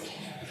growth.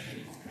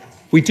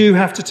 We do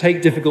have to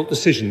take difficult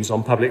decisions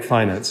on public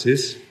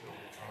finances,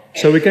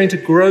 so we're going to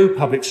grow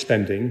public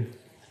spending,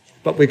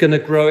 but we're going to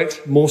grow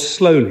it more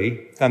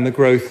slowly than the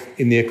growth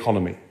in the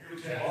economy.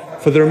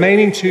 For the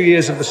remaining 2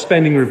 years of the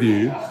spending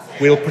review,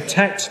 we'll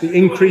protect the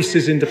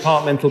increases in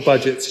departmental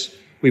budgets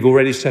we've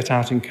already set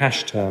out in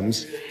cash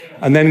terms,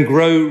 and then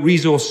grow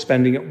resource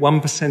spending at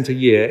 1% a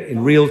year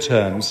in real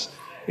terms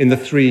in the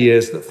 3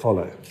 years that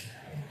follow.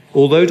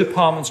 Although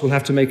departments will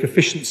have to make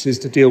efficiencies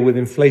to deal with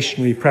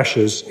inflationary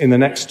pressures in the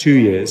next 2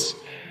 years,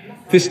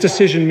 this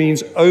decision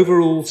means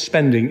overall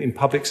spending in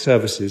public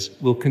services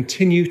will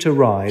continue to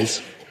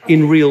rise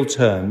in real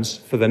terms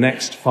for the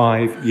next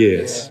 5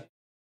 years.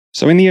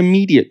 So in the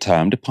immediate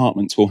term,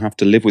 departments will have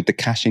to live with the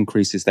cash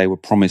increases they were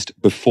promised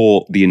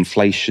before the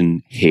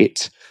inflation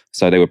hit.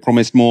 So they were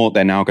promised more.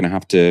 They're now going to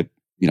have to,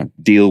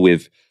 deal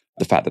with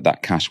the fact that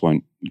that cash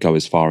won't go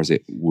as far as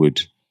it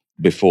would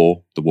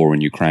before the war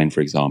in Ukraine, for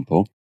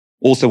example.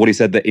 Also, what he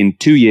said that in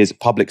 2 years,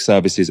 public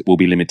services will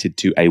be limited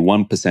to a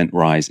 1%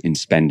 rise in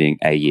spending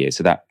a year.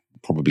 So that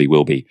probably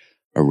will be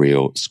a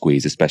real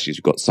squeeze, especially as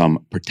you've got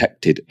some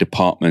protected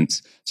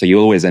departments. So you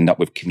always end up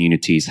with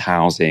communities,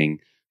 housing,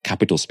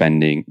 capital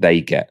spending.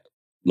 They get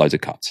loads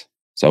of cuts.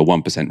 So a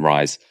 1%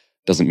 rise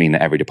doesn't mean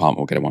that every department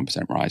will get a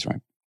 1% rise,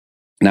 right?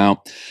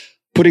 Now,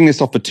 putting this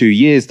off for 2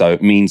 years, though,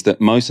 means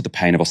that most of the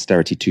pain of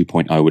austerity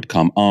 2.0 would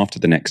come after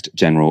the next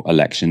general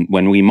election,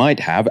 when we might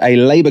have a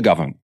Labour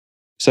government.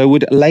 So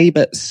would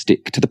Labour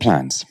stick to the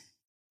plans?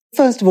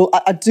 First of all,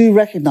 I do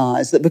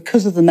recognise that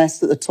because of the mess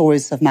that the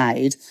Tories have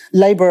made,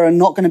 Labour are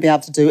not going to be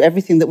able to do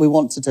everything that we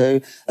want to do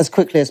as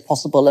quickly as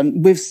possible.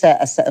 And we've set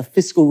a set of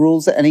fiscal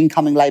rules that an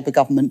incoming Labour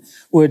government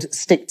would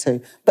stick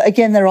to. But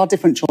again, there are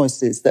different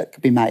choices that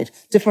could be made.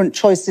 Different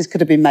choices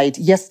could have been made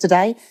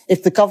yesterday.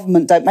 If the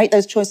government don't make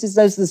those choices,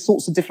 those are the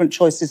sorts of different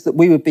choices that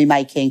we would be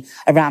making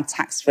around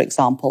tax, for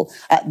example,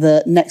 at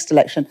the next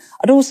election.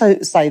 I'd also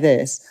say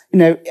this, in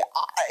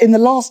the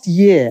last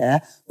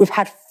year, we've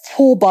had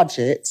 4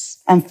 budgets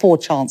and 4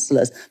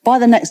 chancellors. By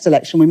the next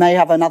election, we may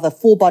have another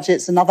 4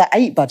 budgets, another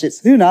 8 budgets.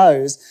 Who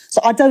knows?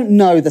 So I don't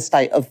know the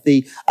state of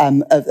the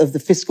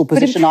fiscal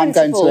position I'm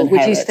going to inherit.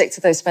 Would you stick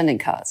to those spending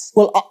cuts?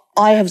 Well,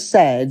 I have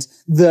said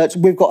that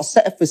we've got a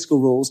set of fiscal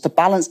rules to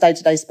balance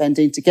day-to-day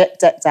spending, to get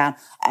debt down,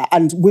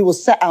 and we will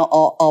set out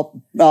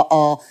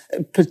our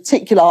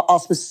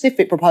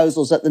specific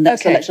proposals at the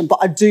next election. But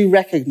I do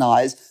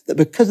recognise that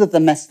because of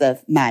the mess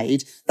they've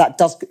made, that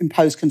does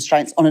impose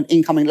constraints on an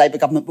incoming Labour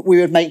government. But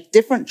we would make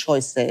different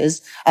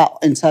choices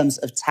in terms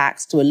of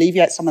tax to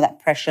alleviate some of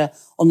that pressure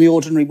on the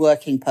ordinary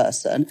working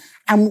person.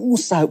 And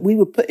also, we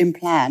would put in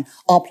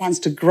our plans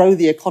to grow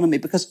the economy,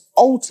 because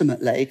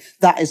ultimately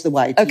that is the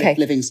way to live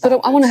living standards. But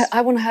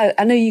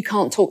I know you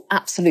can't talk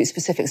absolute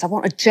specifics. I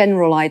want a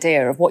general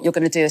idea of what you're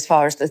going to do as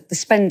far as the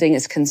spending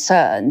is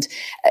concerned.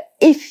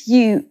 Do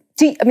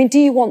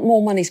you want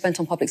more money spent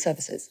on public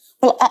services?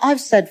 Well,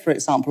 I've said, for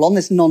example, on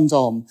this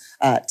non-dom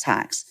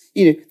tax,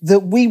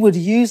 that we would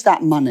use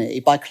that money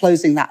by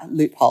closing that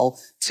loophole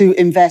to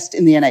invest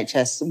in the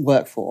NHS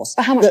workforce.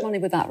 But how much money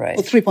would that raise?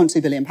 Well,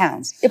 £3.2 billion. Yeah,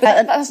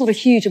 but that's not a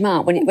huge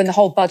amount when the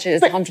whole budget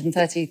is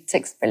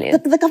 136 billion.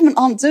 But the government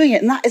aren't doing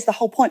it, and that is the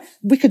whole point.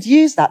 We could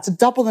use that to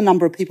double the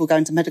number of people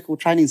going to medical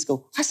training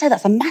school. I say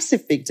that's a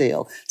massive big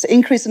deal. To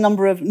increase the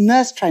number of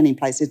nurse training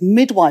places,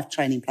 midwife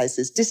training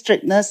places,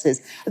 district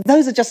nurses.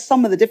 Those are just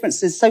some of the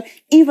differences. So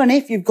even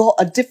if you've got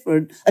a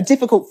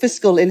difficult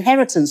fiscal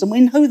inheritance, and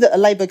we know that a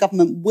Labour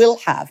government will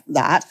have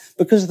that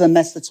because of the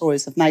mess the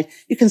Tories have made.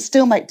 You can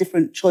still make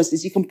different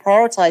choices. You can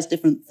prioritise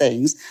different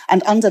things.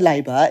 And under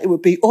Labour, it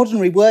would be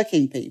ordinary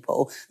working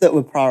people that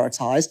were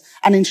prioritised,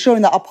 and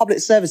ensuring that our public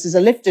services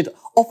are lifted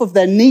off of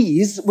their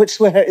knees, which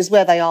is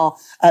where they are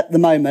at the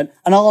moment,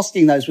 and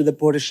asking those with the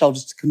broadest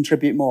shoulders to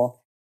contribute more.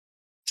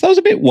 So that was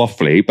a bit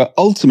waffly, but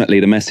ultimately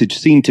the message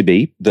seemed to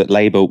be that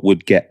Labour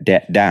would get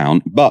debt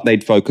down, but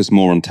they'd focus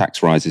more on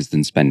tax rises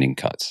than spending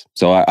cuts.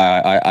 So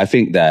I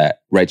think that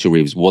Rachel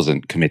Reeves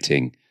wasn't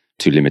committing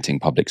to limiting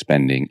public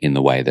spending in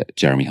the way that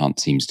Jeremy Hunt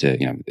seems to,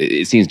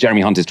 it seems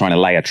Jeremy Hunt is trying to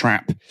lay a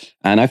trap.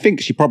 And I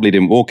think she probably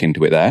didn't walk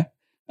into it there.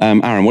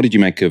 Aaron, what did you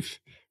make of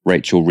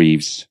Rachel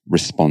Reeves'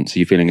 response? Are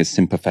you feeling as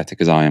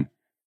sympathetic as I am?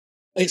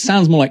 It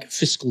sounds more like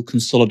fiscal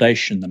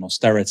consolidation than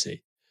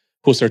austerity.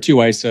 Of course, there are two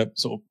ways to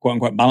sort of quote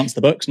unquote balance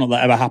the books. Not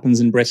that ever happens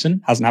in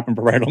Britain. Hasn't happened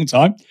for a very long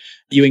time.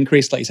 You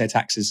increase, like you say,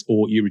 taxes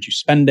or you reduce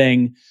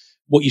spending.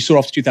 What you saw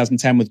after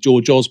 2010 with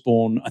George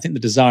Osborne, I think the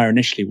desire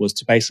initially was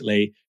to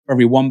basically, for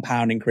every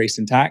 £1 increase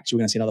in tax, you're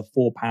going to see another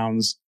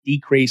 £4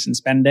 decrease in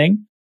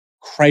spending.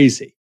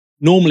 Crazy.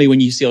 Normally, when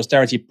you see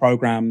austerity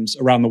programs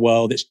around the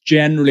world, it's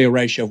generally a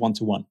ratio of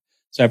 1-to-1.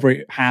 So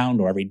every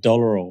pound or every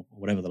dollar or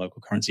whatever the local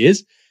currency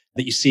is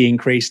that you see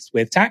increased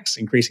with tax,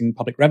 increasing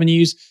public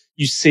revenues,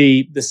 you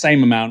see the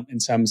same amount in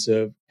terms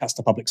of cuts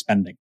to public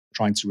spending,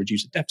 trying to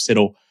reduce a deficit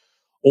or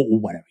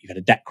whatever. You've had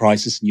a debt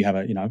crisis and you have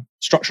a,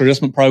 structural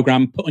adjustment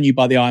program put on you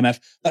by the IMF.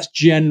 That's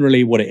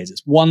generally what it is.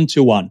 It's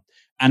 1-to-1.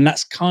 And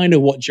that's kind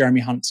of what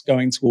Jeremy Hunt's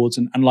going towards.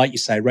 And like you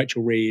say,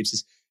 Rachel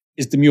Reeves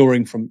is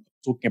demurring from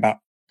talking about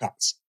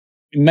cuts.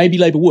 Maybe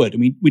Labour would. I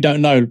mean, we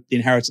don't know the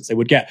inheritance they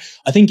would get.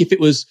 I think if it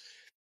was,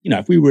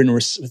 if we were in a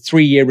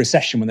 3-year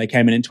recession when they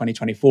came in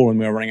 2024 and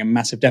we were running a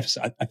massive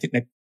deficit, I think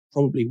they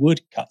probably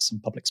would cut some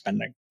public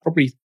spending.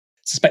 Probably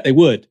suspect they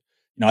would.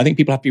 I think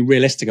people have to be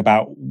realistic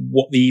about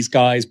what these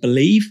guys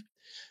believe.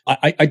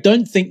 I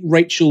don't think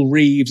Rachel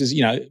Reeves is,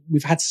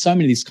 we've had so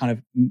many of these kind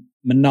of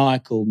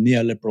maniacal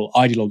neoliberal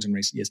ideologues in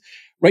recent years.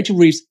 Rachel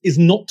Reeves is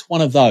not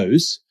one of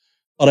those,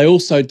 but I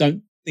also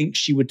don't think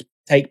she would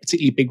take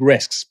particularly big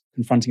risks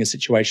confronting a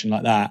situation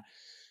like that.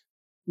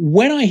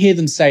 When I hear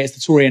them say it's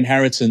the Tory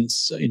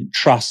inheritance,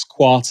 Truss,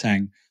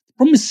 Kwarteng, the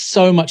problem is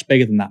so much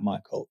bigger than that,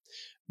 Michael.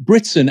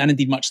 Britain, and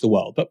indeed much of the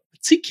world, but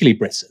particularly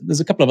Britain, there's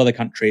a couple of other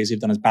countries who've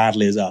done as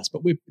badly as us,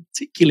 but we're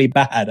particularly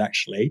bad,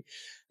 actually,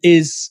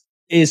 is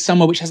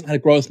somewhere which hasn't had a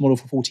growth model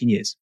for 14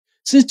 years.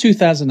 Since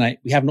 2008,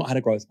 we have not had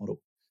a growth model.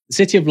 The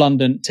City of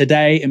London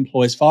today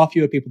employs far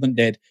fewer people than it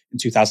did in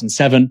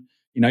 2007.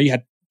 You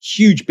had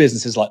huge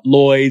businesses like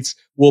Lloyds,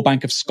 Royal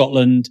Bank of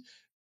Scotland,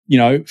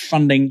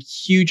 funding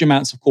huge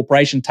amounts of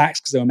corporation tax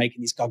because they were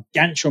making these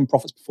gargantuan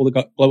profits before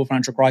the global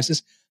financial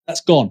crisis.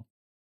 That's gone.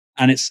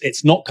 And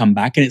it's not come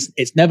back, and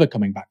it's never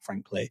coming back,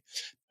 frankly.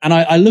 And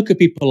I look at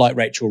people like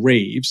Rachel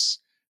Reeves,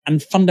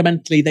 and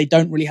fundamentally they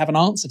don't really have an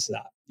answer to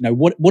that.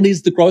 What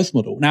is the growth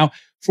model? Now,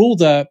 for all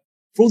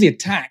the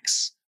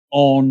attacks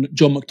on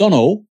John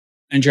McDonnell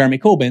and Jeremy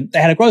Corbyn, they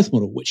had a growth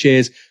model, which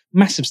is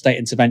massive state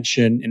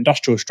intervention,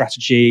 industrial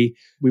strategy.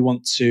 We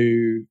want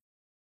to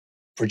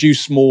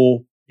produce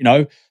more,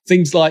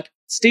 things like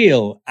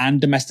steel and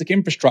domestic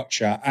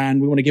infrastructure.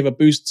 And we want to give a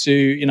boost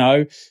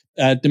to,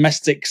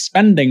 domestic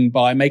spending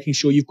by making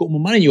sure you've got more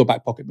money in your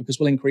back pocket because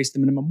we'll increase the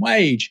minimum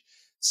wage.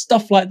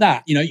 Stuff like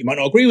that. You might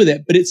not agree with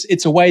it, but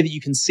it's a way that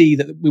you can see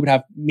that we would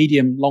have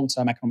medium,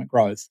 long-term economic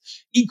growth.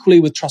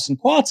 Equally with Truss and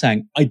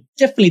Kwarteng, I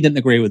definitely didn't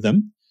agree with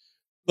them.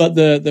 But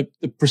the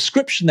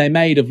prescription they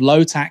made of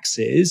low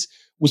taxes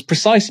was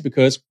precisely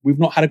because we've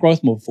not had a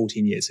growth model for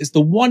 14 years. It's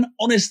the one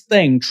honest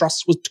thing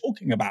Truss was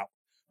talking about,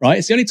 right?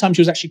 It's the only time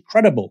she was actually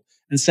credible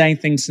and saying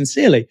things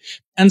sincerely.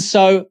 And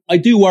so I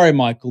do worry,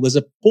 Michael, there's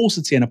a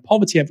paucity and a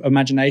poverty of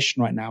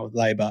imagination right now with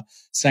Labour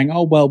saying,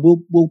 oh, well,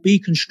 we'll be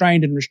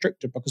constrained and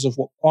restricted because of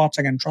what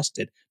Kwarteng and Truss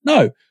did.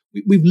 No,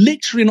 we've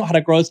literally not had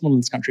a growth model in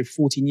this country for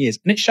 14 years.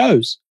 And it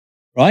shows,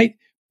 right?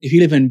 If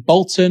you live in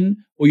Bolton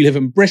or you live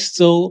in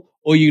Bristol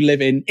or you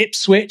live in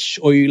Ipswich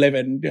or you live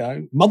in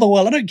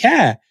Motherwell, I don't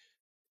care.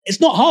 It's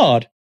not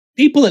hard.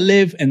 People that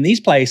live in these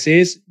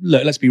places,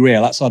 look, let's be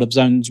real, outside of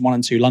zones 1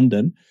 and 2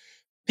 London,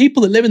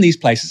 people that live in these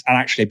places, and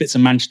actually bits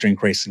of Manchester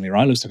increasingly,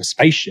 right? It looks like a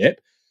spaceship.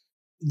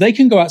 They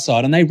can go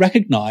outside and they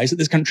recognize that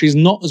this country is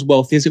not as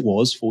wealthy as it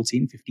was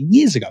 14, 15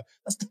 years ago.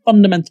 That's the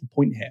fundamental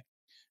point here.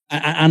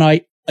 And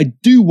I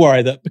do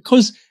worry that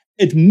because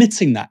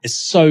admitting that is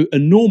so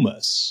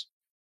enormous,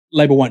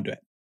 Labour won't do it.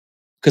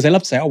 Because they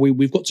love to say, oh,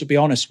 we've got to be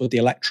honest with the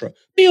electorate.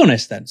 Be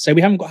honest then. Say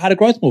we haven't had a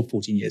growth model for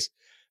 14 years.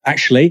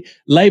 Actually,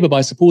 Labour,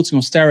 by supporting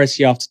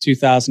austerity after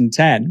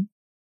 2010,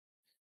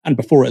 and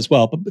before it as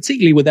well, but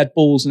particularly with Ed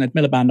Balls and Ed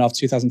Miliband after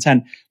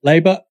 2010,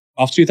 Labour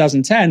after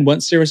 2010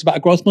 weren't serious about a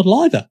growth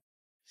model either.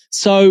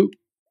 So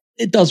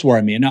it does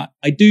worry me. And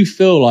I do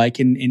feel like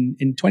in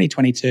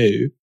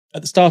 2022,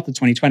 at the start of the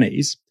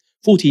 2020s,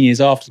 14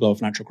 years after the global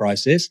financial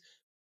crisis,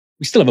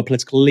 we still have a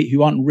political elite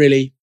who aren't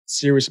really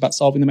serious about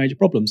solving the major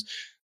problems.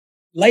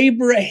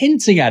 Labour are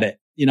hinting at it,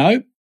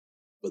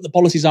 but the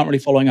policies aren't really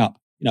following up.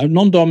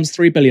 Non-DOMs,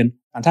 3 billion,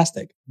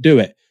 fantastic, do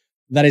it.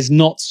 that is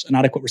not an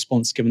adequate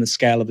response given the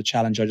scale of the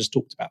challenge I just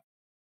talked about.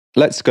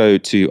 Let's go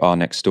to our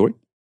next story.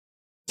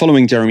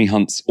 Following Jeremy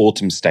Hunt's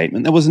autumn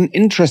statement, there was an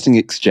interesting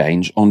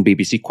exchange on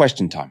BBC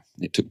Question Time.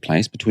 It took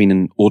place between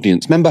an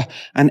audience member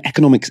and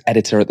economics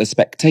editor at The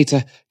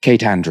Spectator,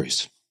 Kate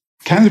Andrews.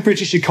 Can the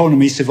British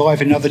economy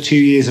survive another 2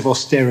 years of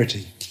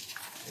austerity?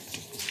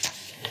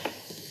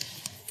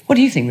 What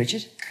do you think,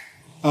 Richard?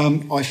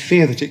 I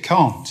fear that it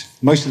can't.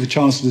 Most of the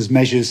Chancellor's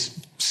measures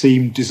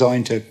seem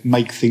designed to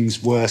make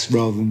things worse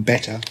rather than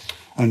better.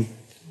 And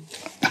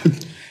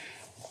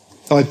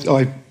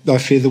I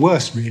fear the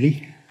worst,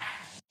 really.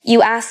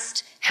 You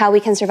asked how we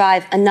can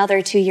survive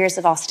another 2 years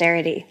of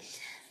austerity.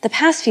 The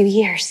past few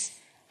years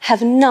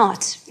have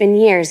not been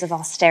years of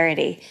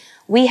austerity.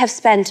 We have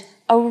spent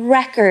a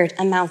record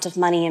amount of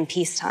money in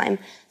peacetime.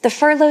 The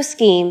furlough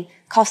scheme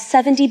cost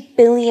 £70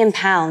 billion.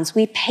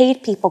 We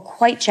paid people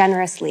quite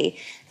generously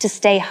to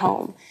stay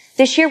home.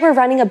 This year, we're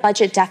running a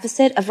budget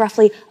deficit of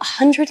roughly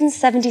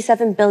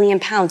 £177 billion.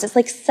 It's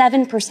like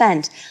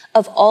 7%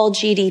 of all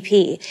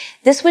GDP.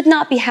 This would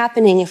not be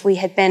happening if we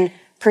had been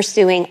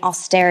pursuing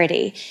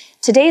austerity.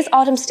 Today's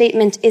autumn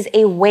statement is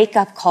a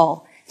wake-up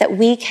call that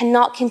we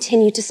cannot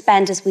continue to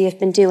spend as we have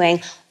been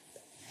doing.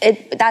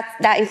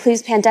 That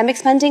includes pandemic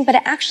spending, but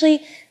it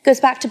actually goes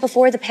back to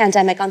before the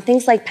pandemic on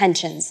things like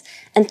pensions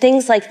and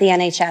things like the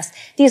NHS.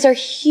 These are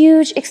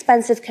huge,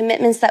 expensive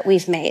commitments that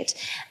we've made.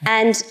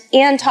 And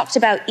Ian talked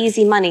about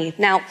easy money.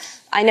 Now,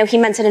 I know he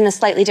meant it in a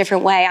slightly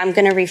different way. I'm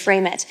going to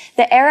reframe it.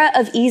 The era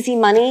of easy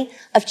money,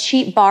 of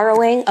cheap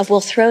borrowing, of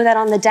we'll throw that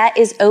on the debt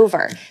is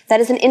over.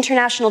 That is an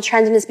international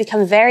trend and has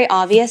become very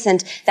obvious,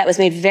 and that was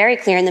made very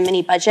clear in the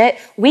mini budget.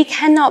 We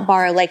cannot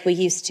borrow like we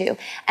used to.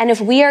 And if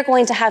we are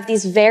going to have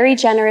these very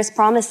generous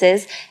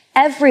promises,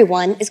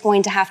 everyone is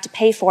going to have to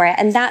pay for it.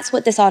 And that's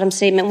what this autumn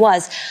statement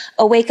was,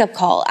 a wake-up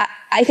call.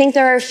 I think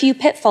there are a few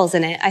pitfalls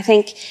in it. I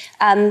think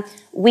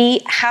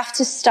we have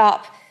to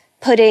stop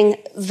putting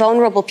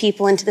vulnerable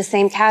people into the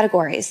same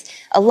categories.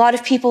 A lot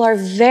of people are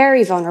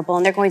very vulnerable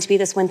and they're going to be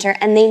this winter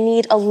and they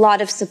need a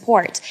lot of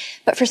support.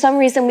 But for some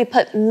reason, we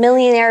put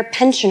millionaire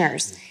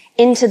pensioners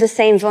into the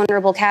same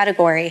vulnerable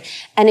category.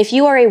 And if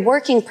you are a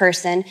working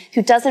person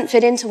who doesn't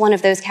fit into one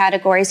of those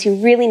categories, who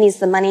really needs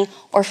the money,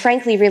 or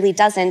frankly really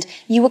doesn't,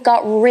 you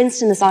got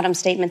rinsed in this autumn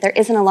statement. There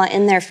isn't a lot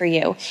in there for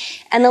you.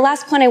 And the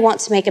last point I want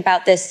to make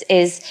about this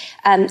is,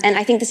 and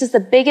I think this is the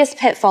biggest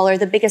pitfall or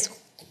the biggest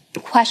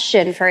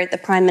question for the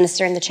Prime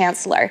Minister and the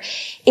Chancellor.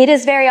 It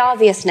is very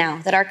obvious now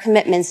that our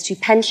commitments to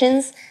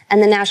pensions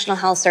and the National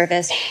Health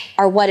Service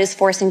are what is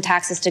forcing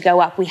taxes to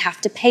go up. We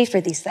have to pay for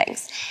these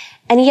things.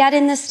 And yet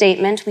in this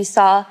statement, we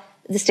saw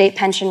the state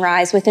pension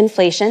rise with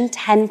inflation,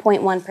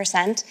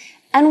 10.1%,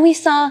 and we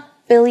saw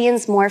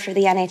billions more for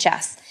the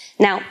NHS.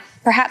 Now,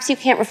 perhaps you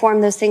can't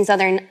reform those things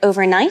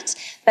overnight,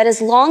 but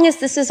as long as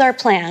this is our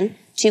plan,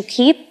 to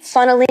keep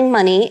funneling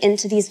money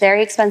into these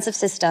very expensive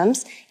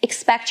systems,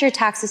 expect your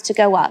taxes to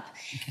go up.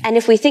 And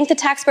if we think the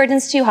tax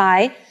burden's too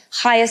high,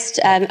 highest,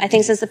 I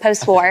think, since the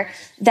post-war,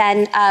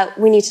 then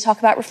we need to talk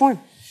about reform.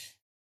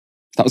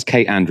 That was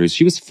Kate Andrews.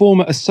 She was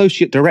former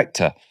Associate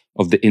Director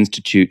of the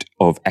Institute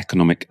of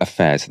Economic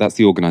Affairs. That's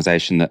the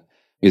organisation that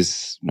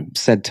is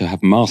said to have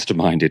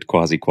masterminded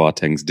Kwasi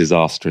Kwarteng's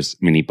disastrous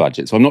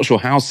mini-budget. So I'm not sure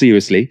how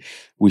seriously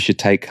we should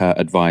take her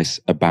advice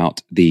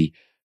about the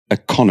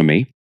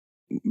economy.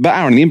 But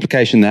Aaron, the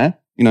implication there,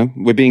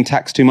 we're being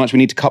taxed too much. We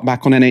need to cut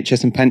back on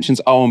NHS and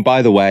pensions. Oh, and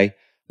by the way,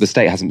 the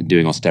state hasn't been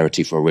doing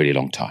austerity for a really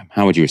long time.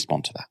 How would you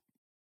respond to that?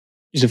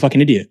 She's a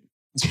fucking idiot.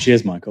 That's what she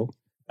is, Michael.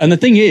 And the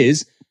thing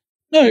is,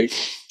 no,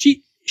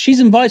 she's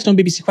invited on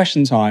BBC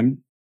Question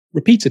Time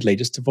repeatedly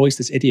just to voice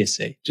this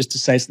idiocy, just to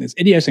say something that's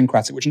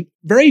idiosyncratic, which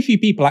very few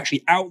people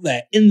actually out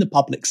there in the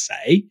public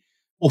say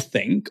or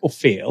think or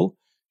feel.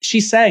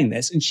 She's saying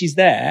this and she's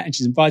there and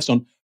she's invited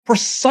on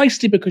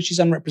precisely because she's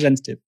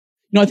unrepresentative.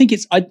 I think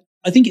it's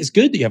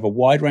good that you have a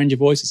wide range of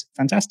voices.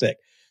 Fantastic.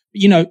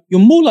 But, you're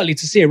more likely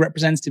to see a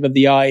representative of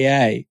the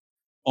IEA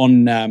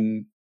on,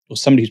 or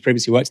somebody who's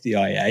previously worked at the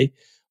IEA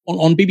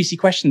on BBC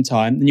Question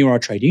Time than you are a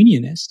trade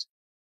unionist.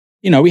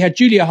 We had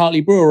Julia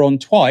Hartley-Brewer on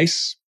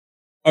twice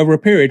over a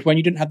period when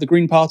you didn't have the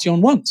Green Party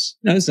on once.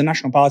 This is a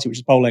national party which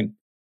is polling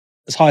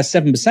as high as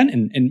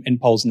 7% in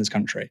polls in this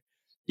country.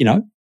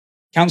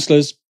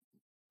 Councillors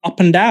up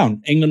and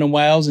down, England and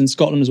Wales and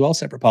Scotland as well,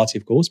 separate party,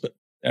 of course, but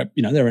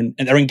they're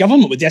in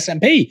government with the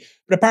SNP,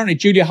 but apparently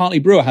Julia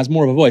Hartley-Brewer has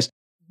more of a voice.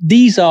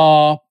 These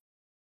are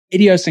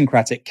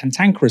idiosyncratic,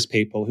 cantankerous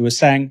people who are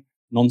saying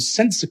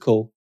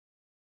nonsensical,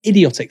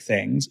 idiotic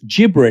things,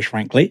 gibberish,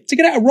 frankly, to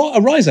get a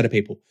rise out of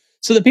people,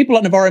 so that people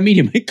like Navarro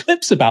Media make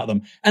clips about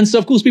them. And so,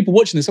 of course, people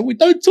watching this say, we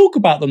don't talk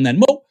about them then.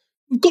 Well,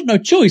 we've got no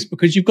choice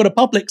because you've got a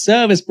public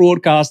service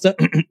broadcaster,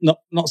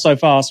 not so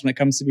fast when it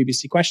comes to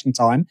BBC Question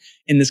Time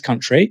in this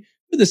country,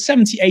 with a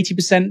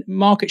 70-80%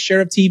 market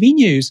share of TV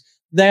news.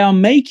 They are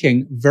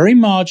making very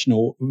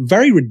marginal,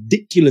 very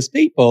ridiculous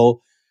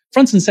people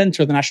front and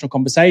center of the national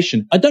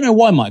conversation. I don't know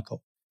why,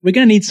 Michael. We're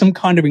going to need some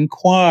kind of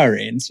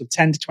inquiry in sort of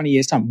 10 to 20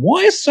 years' time.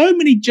 Why are so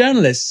many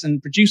journalists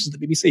and producers at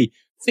the BBC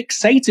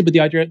fixated with the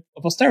idea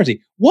of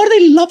austerity. Why do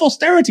they love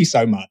austerity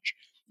so much?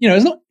 You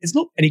know, it's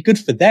not any good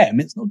for them.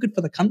 It's not good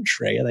for the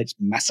country. Are they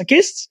just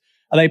masochists?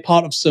 Are they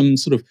part of some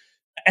sort of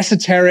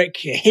esoteric,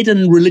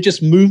 hidden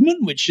religious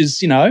movement, which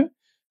is, you know,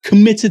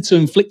 committed to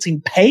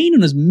inflicting pain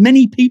on as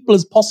many people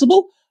as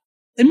possible?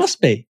 They must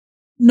be.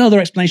 No other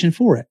explanation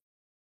for it.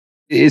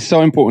 It's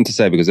so important to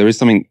say because there is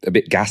something a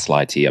bit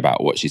gaslighty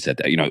about what she said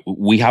there. You know,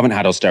 we haven't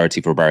had austerity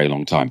for a very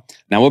long time.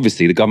 Now,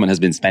 obviously, the government has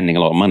been spending a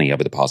lot of money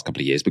over the past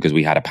couple of years because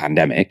we had a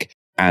pandemic,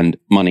 and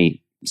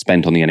money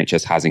spent on the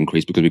NHS has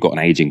increased because we've got an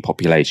aging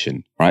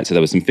population, right? So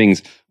there were some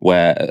things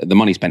where the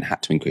money spent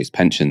had to increase,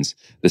 pensions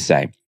the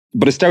same.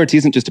 But austerity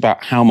isn't just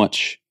about how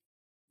much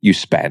you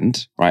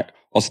spend, right?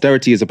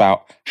 Austerity is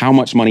about how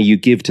much money you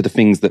give to the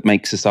things that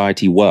make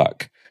society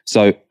work.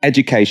 So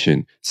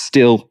education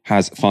still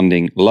has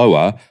funding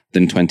lower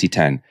than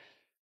 2010.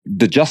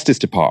 The Justice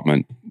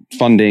Department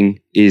funding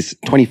is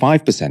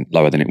 25%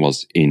 lower than it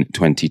was in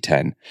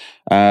 2010.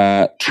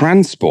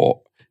 Transport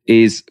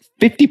is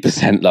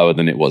 50% lower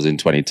than it was in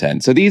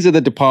 2010. So these are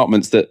the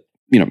departments that,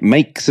 you know,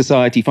 make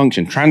society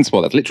function.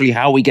 Transport, that's literally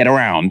how we get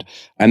around.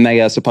 And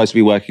they are supposed to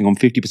be working on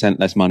 50%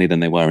 less money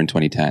than they were in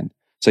 2010.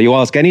 So you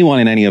ask anyone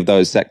in any of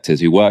those sectors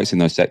who works in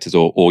those sectors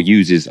or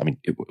uses, I mean,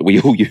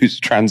 we all use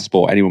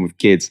transport, anyone with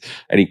kids,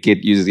 any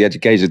kid uses the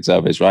education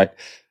service, right?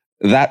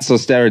 That's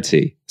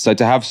austerity. So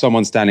to have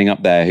someone standing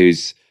up there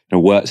who's, you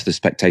know, works for the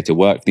Spectator,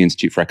 worked for the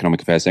Institute for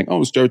Economic Affairs saying,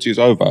 oh, austerity is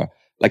over.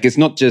 Like, it's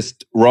not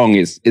just wrong,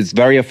 it's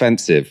very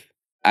offensive.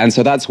 And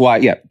so that's why,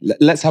 yeah,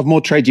 let's have more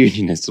trade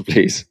unionists,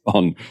 please,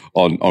 on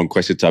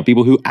Question Time.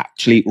 People who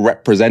actually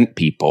represent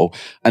people,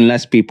 and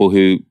less people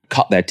who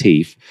cut their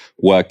teeth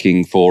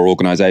working for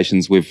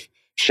organizations with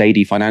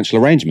shady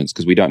financial arrangements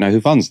because we don't know who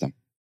funds them.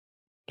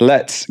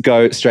 Let's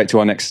go straight to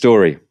our next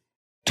story.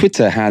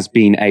 Twitter has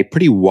been a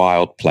pretty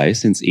wild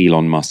place since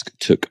Elon Musk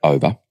took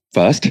over.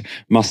 First,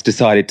 Musk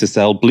decided to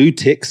sell blue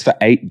ticks for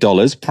 $8.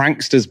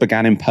 Pranksters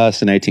began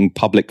impersonating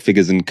public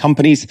figures and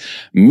companies.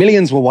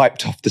 Millions were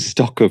wiped off the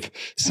stock of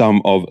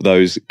some of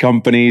those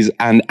companies,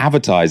 and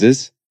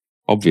advertisers,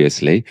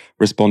 obviously,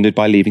 responded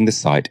by leaving the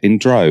site in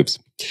droves.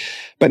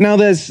 But now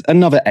there's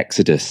another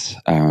exodus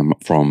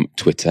from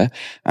Twitter,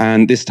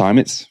 and this time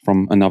it's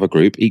from another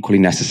group equally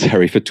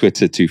necessary for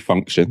Twitter to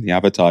function. The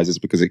advertisers,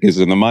 because it gives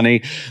them the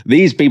money.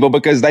 These people,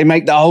 because they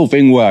make the whole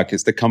thing work.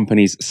 It's the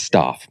company's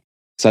staff.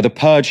 So the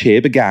purge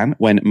here began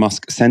when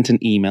Musk sent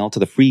an email to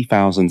the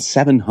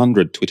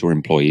 3,700 Twitter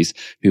employees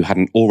who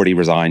hadn't already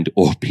resigned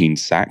or been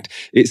sacked.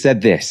 It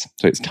said this,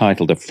 so it's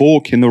titled A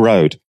Fork in the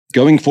Road.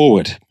 Going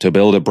forward, to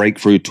build a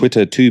breakthrough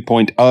Twitter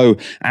 2.0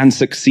 and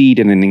succeed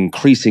in an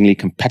increasingly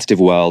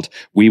competitive world,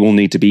 we will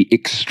need to be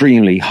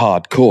extremely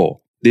hardcore.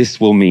 This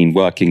will mean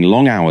working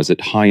long hours at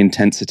high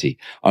intensity.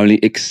 Only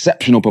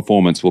exceptional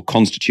performance will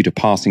constitute a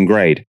passing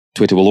grade.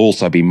 Twitter will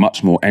also be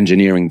much more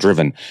engineering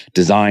driven.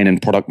 Design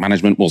and product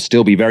management will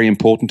still be very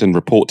important and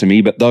report to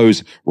me, but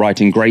those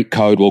writing great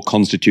code will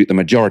constitute the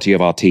majority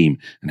of our team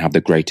and have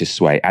the greatest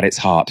sway. At its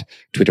heart,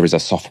 Twitter is a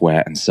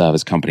software and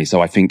servers company,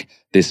 so I think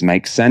this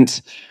makes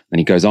sense. Then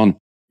he goes on,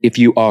 if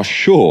you are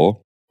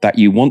sure that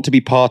you want to be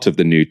part of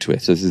the new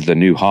Twitter, this is the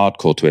new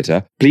hardcore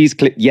Twitter, please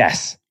click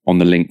yes on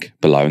the link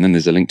below, and then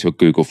there's a link to a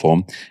Google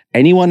form.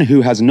 Anyone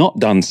who has not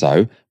done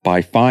so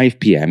by 5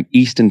 p.m.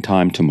 Eastern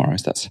time tomorrow,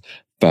 so that's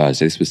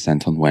Thursday, this was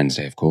sent on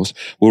Wednesday, of course,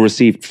 will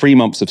receive 3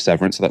 months of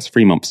severance. So that's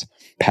 3 months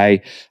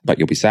pay, but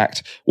you'll be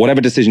sacked.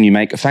 Whatever decision you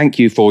make, thank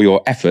you for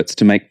your efforts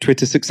to make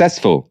Twitter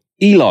successful.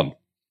 Elon.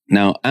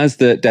 Now, as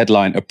the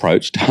deadline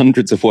approached,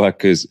 hundreds of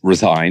workers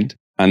resigned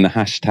and the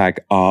hashtag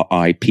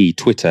RIP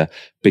Twitter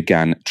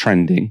began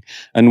trending.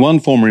 And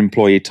one former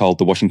employee told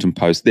the Washington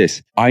Post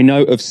this, I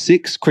know of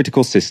 6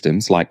 critical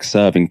systems, like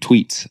serving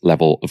tweets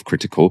level of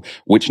critical,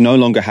 which no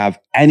longer have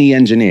any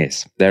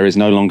engineers. There is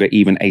no longer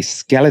even a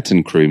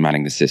skeleton crew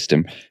manning the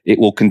system. It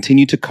will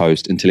continue to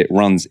coast until it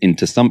runs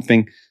into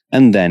something,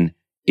 and then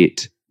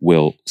it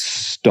will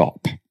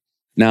stop.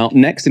 Now,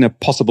 next, in a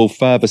possible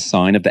further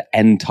sign of the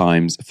end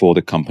times for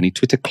the company,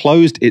 Twitter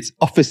closed its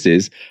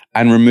offices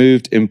and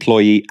removed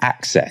employee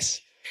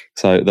access.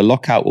 So the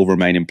lockout will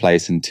remain in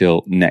place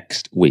until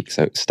next week.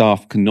 So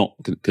staff can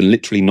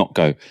literally not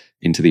go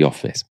into the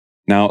office.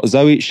 Now,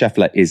 Zoe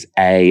Scheffler is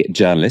a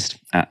journalist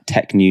at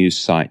tech news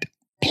site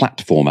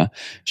Platformer.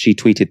 She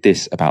tweeted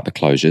this about the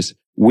closures.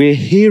 We're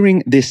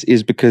hearing this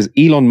is because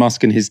Elon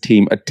Musk and his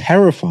team are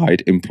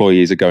terrified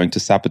employees are going to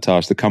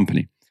sabotage the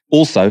company.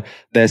 Also,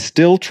 they're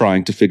still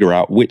trying to figure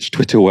out which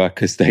Twitter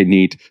workers they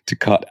need to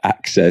cut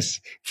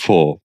access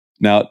for.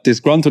 Now,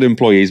 disgruntled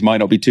employees might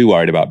not be too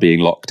worried about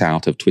being locked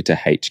out of Twitter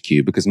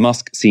HQ because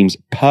Musk seems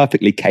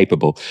perfectly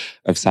capable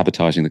of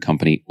sabotaging the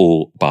company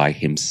all by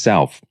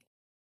himself.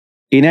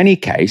 In any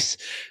case,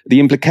 the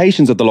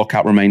implications of the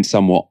lockout remain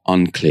somewhat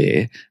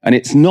unclear, and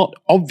it's not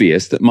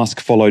obvious that Musk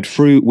followed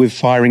through with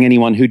firing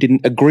anyone who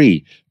didn't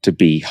agree to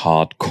be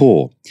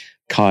hardcore.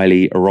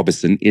 Kylie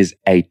Robinson is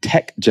a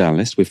tech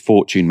journalist with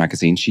Fortune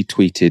magazine. She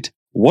tweeted,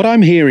 What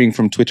I'm hearing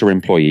from Twitter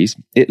employees,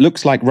 it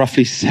looks like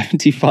roughly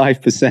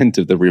 75%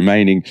 of the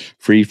remaining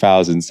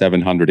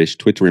 3,700-ish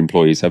Twitter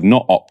employees have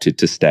not opted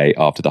to stay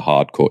after the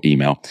hardcore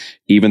email.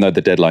 Even though the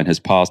deadline has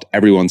passed,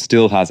 everyone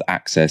still has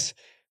access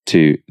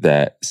to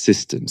their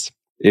systems.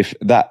 If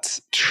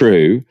that's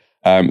true,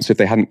 so if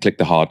they hadn't clicked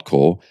the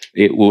hardcore,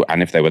 it will,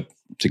 and if they were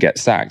to get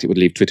sacked, it would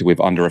leave Twitter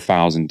with under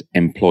 1,000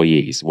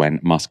 employees.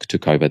 When Musk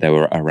took over, there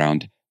were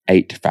around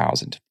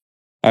 8,000.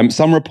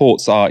 Some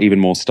reports are even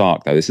more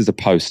stark, though. This is a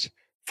post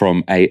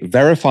from a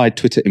verified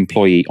Twitter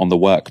employee on the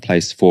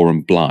workplace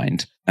forum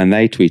Blind, and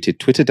they tweeted,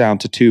 Twitter down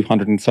to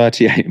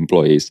 238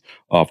 employees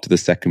after the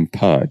second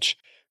purge.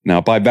 Now,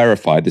 by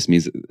verified, this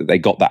means that they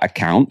got that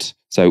account.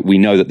 So we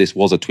know that this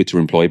was a Twitter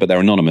employee, but they're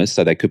anonymous,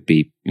 so they could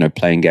be,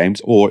 playing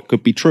games, or it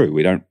could be true.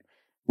 We don't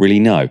really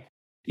know.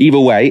 Either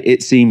way,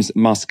 it seems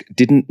Musk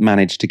didn't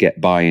manage to get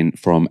buy-in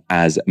from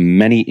as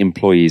many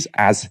employees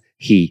as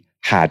he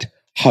had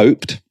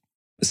hoped.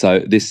 So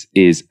this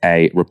is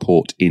a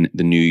report in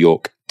the New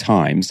York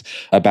Times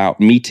about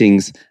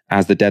meetings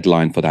as the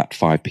deadline for that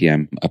 5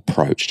 p.m.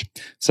 approached.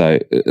 So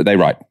they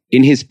write,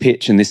 in his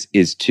pitch, and this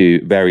is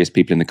to various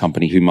people in the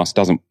company who Musk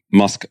doesn't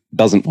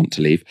want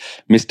to leave,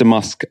 Mr.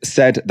 Musk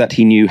said that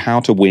he knew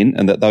how to win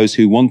and that those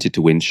who wanted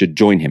to win should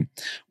join him.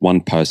 One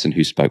person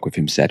who spoke with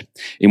him said,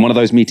 in one of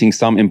those meetings,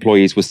 some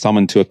employees were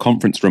summoned to a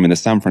conference room in the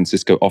San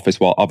Francisco office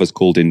while others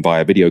called in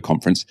via video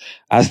conference.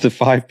 As the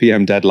 5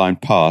 p.m. deadline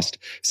passed,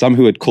 some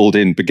who had called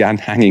in began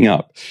hanging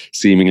up,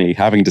 seemingly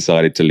having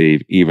decided to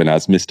leave, even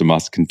as Mr.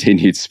 Musk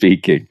continued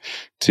speaking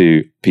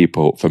to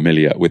people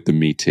familiar with the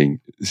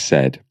meeting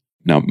said.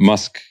 Now,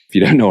 Musk, if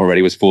you don't know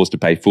already, was forced to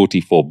pay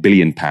 £44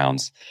 billion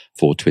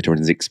for Twitter and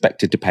is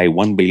expected to pay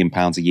 £1 billion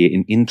a year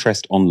in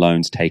interest on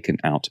loans taken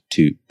out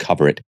to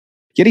cover it.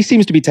 Yet he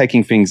seems to be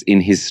taking things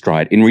in his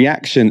stride. In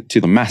reaction to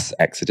the mass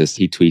exodus,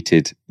 he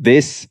tweeted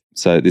this.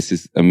 So this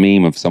is a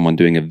meme of someone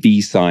doing a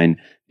V sign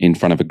in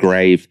front of a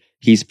grave.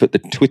 He's put the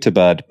Twitter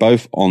bird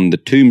both on the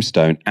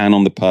tombstone and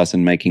on the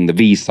person making the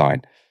V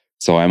sign.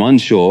 So I'm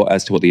unsure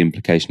as to what the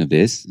implication of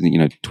this.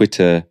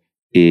 Twitter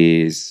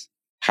is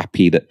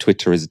happy that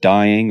Twitter is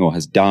dying or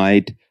has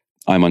died.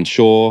 I'm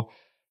unsure.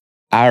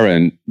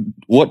 Aaron,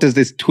 what does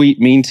this tweet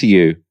mean to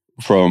you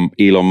from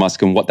Elon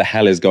Musk, and what the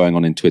hell is going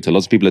on in Twitter?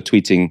 Lots of people are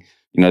tweeting,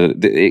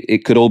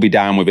 it could all be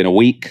down within a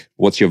week.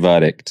 What's your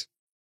verdict?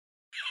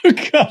 Oh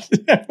God,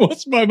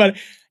 what's my verdict?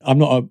 I'm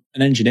not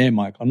an engineer,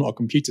 Mike. I'm not a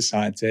computer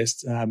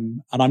scientist,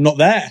 and I'm not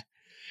there.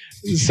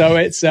 So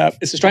it's a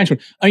strange one.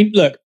 I mean,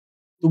 look,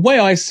 the way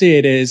I see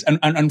it is,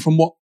 and from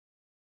what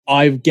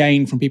I've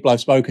gained from people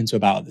I've spoken to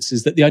about this,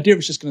 is that the idea of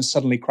it's just going to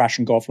suddenly crash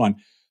and go offline.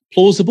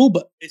 Plausible,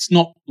 but it's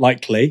not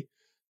likely.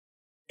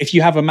 If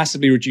you have a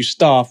massively reduced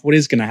staff, what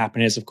is going to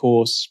happen is, of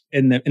course,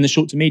 in the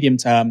short to medium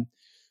term,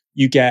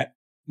 you get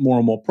more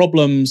and more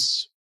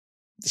problems.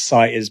 The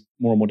site is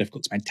more and more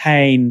difficult to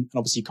maintain. And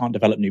obviously, you can't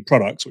develop new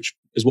products, which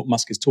is what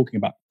Musk is talking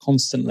about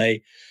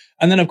constantly.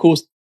 And then, of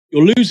course,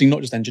 you're losing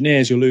not just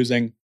engineers, you're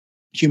losing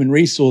human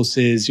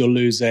resources, you're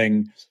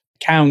losing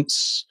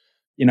accounts,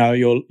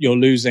 you're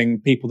losing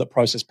people that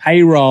process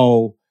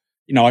payroll.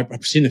 I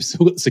presume they've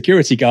still got the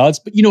security guards,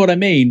 but you know what I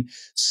mean?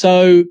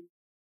 So,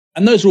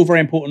 and those are all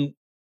very important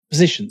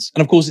positions.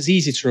 And of course, it's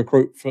easier to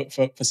recruit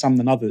for some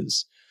than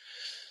others.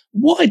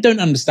 What I don't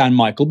understand,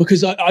 Michael,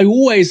 because I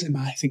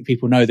think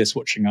people know this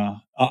watching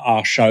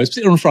our shows,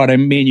 particularly on Friday,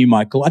 me and you,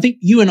 Michael, I think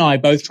you and I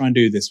both try and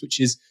do this, which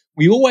is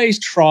we always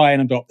try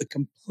and adopt the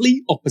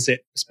complete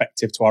opposite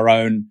perspective to our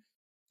own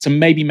to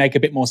maybe make a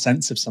bit more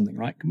sense of something,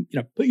 right?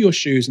 Put your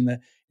shoes in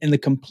the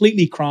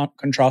completely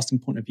contrasting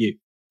point of view.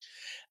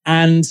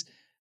 And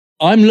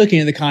I'm looking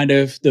at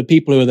the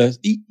people who are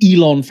the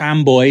Elon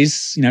fanboys,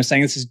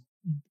 saying this is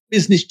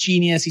business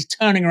genius. He's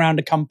turning around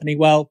a company.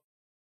 Well,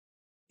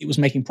 it was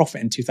making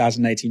profit in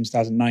 2018,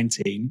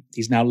 2019.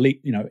 He's now,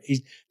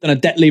 he's done a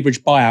debt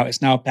leverage buyout.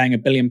 It's now paying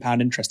 £1 billion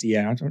interest a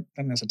year. I don't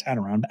think that's a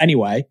turnaround. But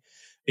anyway,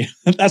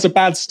 that's a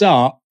bad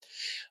start.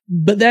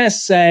 But they're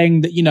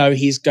saying that,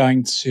 he's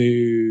going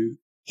to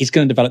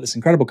develop this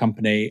incredible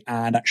company,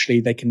 and actually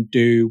they can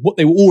do what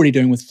they were already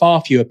doing with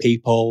far fewer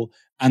people.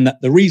 And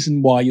that the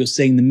reason why you're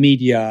seeing the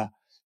media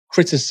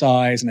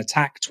criticize and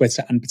attack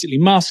Twitter, and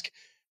particularly Musk,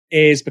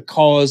 is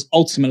because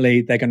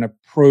ultimately they're going to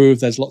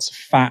prove there's lots of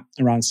fat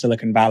around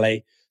Silicon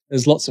Valley.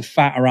 There's lots of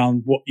fat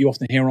around what you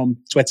often hear on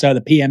Twitter,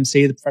 the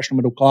PMC, the professional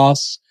middle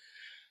class.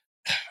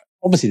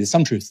 Obviously, there's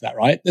some truth to that,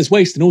 right? There's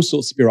waste in all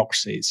sorts of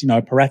bureaucracies.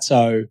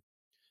 Pareto,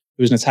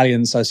 who's an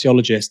Italian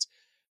sociologist,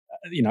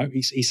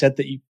 he said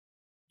that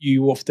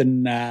you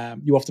often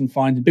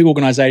find in big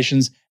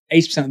organizations,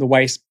 80% of the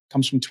waste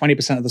comes from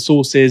 20% of the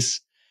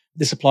sources.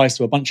 This applies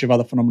to a bunch of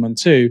other phenomena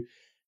too.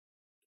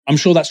 I'm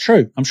sure that's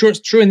true. I'm sure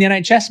it's true in the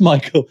NHS,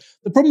 Michael.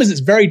 The problem is it's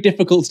very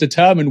difficult to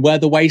determine where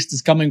the waste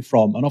is coming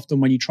from. And often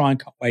when you try and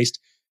cut waste,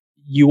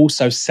 you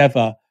also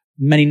sever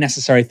many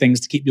necessary things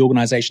to keep the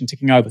organization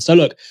ticking over. So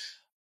look,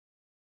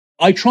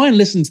 I try and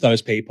listen to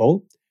those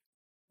people,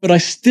 but I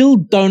still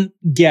don't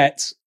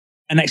get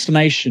an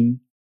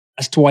explanation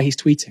as to why he's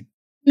tweeting.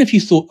 And if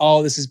you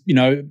thought, this is,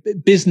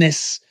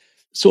 business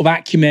sort of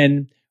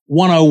acumen,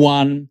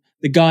 101.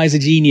 The guy's a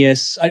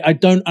genius. I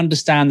don't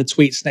understand the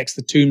tweets next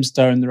to the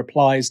tombstone, the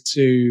replies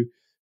to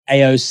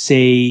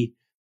AOC,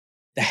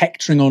 the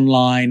hectoring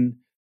online.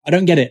 I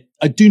don't get it.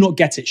 I do not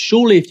get it.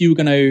 Surely if you were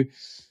going to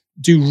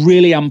do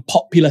really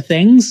unpopular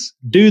things,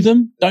 do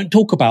them, don't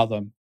talk about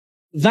them.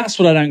 That's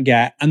what I don't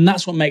get. And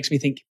that's what makes me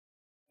think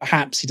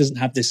perhaps he doesn't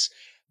have this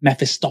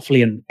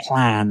Mephistophelian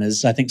plan,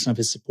 as I think some of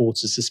his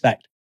supporters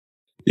suspect.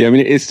 Yeah, I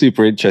mean, it is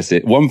super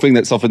interesting. One thing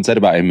that's often said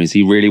about him is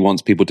he really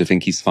wants people to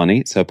think he's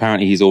funny. So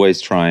apparently he's always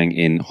trying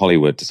in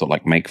Hollywood to sort of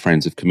like make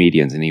friends with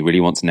comedians, and he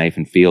really wants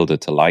Nathan Fielder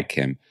to like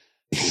him.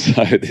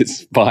 So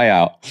this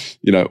buyout,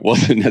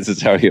 wasn't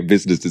necessarily a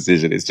business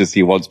decision. It's just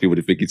he wants people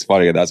to think he's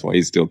funny, and that's why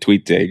he's still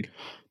tweeting.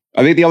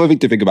 I think the other thing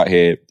to think about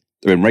here,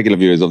 regular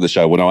viewers of the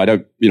show,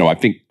 I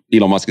think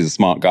Elon Musk is a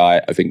smart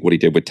guy. I think what he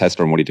did with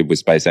Tesla and what he did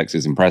with SpaceX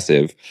is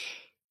impressive.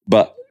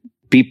 But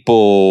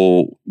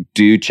people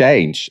do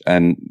change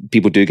and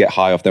people do get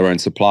high off their own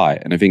supply.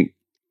 And I think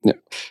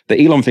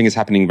the Elon thing is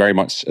happening very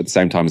much at the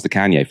same time as the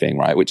Kanye thing,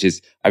 right? Which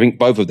is, I think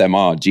both of them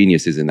are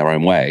geniuses in their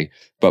own way,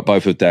 but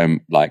both of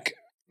them, like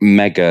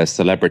mega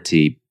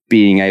celebrity,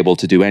 being able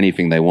to do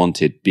anything they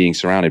wanted, being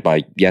surrounded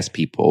by yes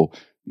people,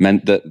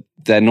 meant that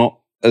they're not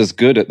as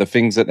good at the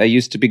things that they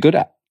used to be good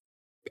at.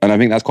 And I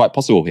think that's quite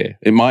possible here.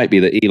 It might be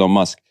that Elon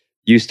Musk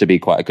used to be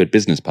quite a good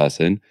business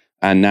person,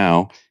 and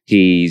now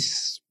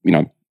he's,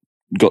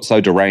 got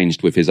so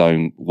deranged with his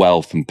own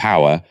wealth and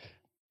power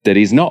that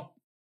he's not.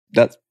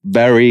 That's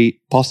very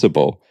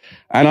possible.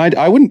 And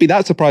I wouldn't be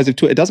that surprised if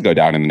Twitter does go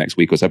down in the next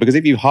week or so, because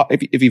if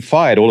you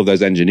fired all of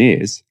those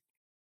engineers,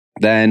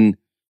 then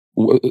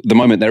the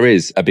moment there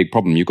is a big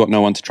problem, you've got no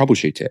one to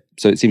troubleshoot it.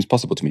 So it seems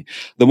possible to me.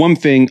 The one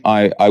thing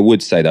I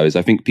would say, though, is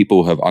I think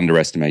people have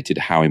underestimated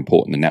how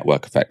important the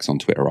network effects on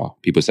Twitter are.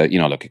 People say,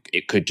 look,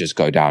 it could just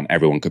go down.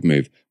 Everyone could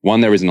move.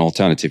 One, there is an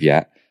alternative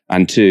yet.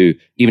 And two,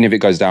 even if it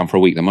goes down for a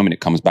week, the moment it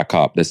comes back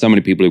up, there's so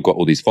many people who've got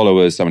all these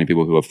followers, so many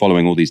people who are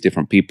following all these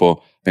different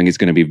people. I think it's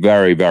going to be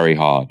very, very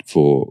hard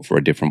for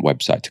a different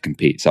website to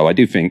compete. So I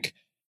do think,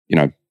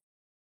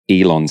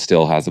 Elon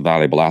still has a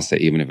valuable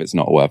asset, even if it's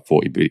not worth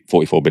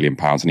 44 billion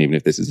pounds, and even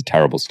if this is a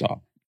terrible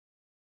start.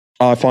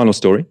 Our final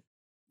story.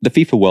 The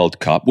FIFA World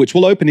Cup, which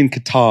will open in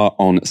Qatar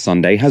on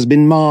Sunday, has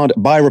been marred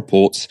by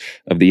reports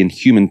of the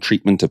inhuman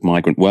treatment of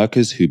migrant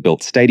workers who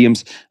built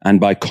stadiums and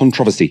by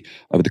controversy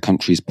over the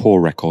country's poor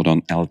record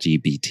on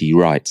LGBT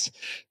rights.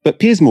 But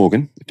Piers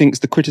Morgan thinks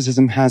the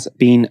criticism has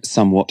been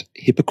somewhat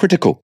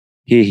hypocritical.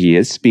 Here he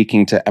is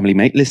speaking to Emily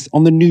Maitlis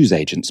on the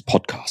Newsagents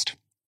podcast.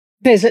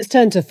 Piers, let's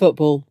turn to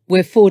football.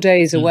 We're 4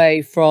 days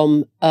away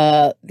from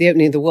the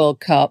opening of the World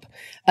Cup.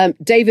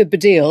 David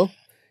Baddiel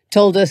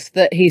told us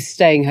that he's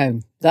staying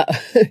home, that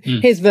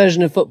his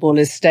version of football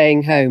is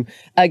staying home.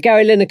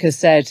 Gary Lineker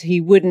said he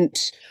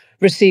wouldn't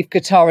receive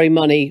Qatari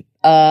money.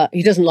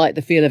 He doesn't like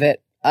the feel of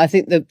it. I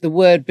think the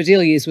word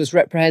Baddiel used was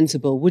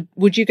reprehensible.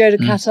 Would you go to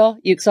Qatar?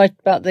 You excited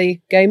about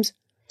the games?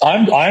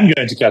 I'm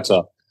going to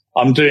Qatar.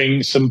 I'm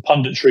doing some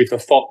punditry for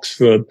Fox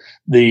for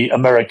the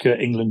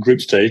America-England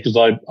group stage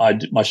because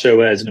my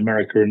show airs in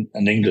America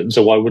and England,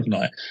 so why wouldn't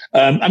I?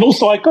 And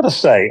also, I've got to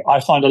say,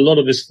 I find a lot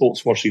of this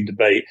sports washing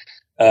debate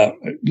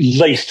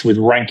laced with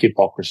rank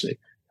hypocrisy.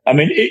 I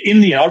mean,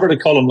 I read a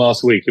column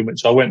last week in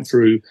which I went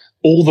through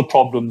all the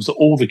problems that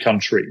all the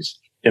countries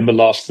in the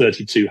last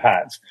 32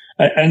 have.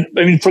 And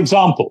I mean, for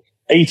example,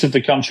 8 of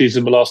the countries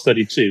in the last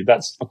 32,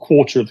 that's a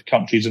quarter of the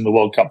countries in the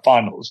World Cup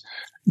finals,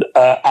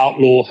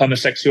 outlaw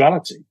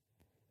homosexuality.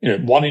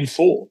 1 in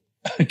 4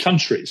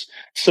 countries.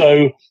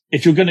 So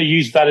if you're going to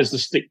use that as the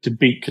stick to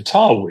beat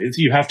Qatar with,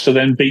 you have to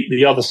then beat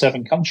the other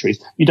 7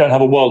 countries. You don't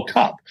have a World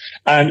Cup.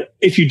 And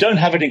if you don't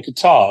have it in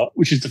Qatar,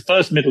 which is the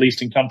first Middle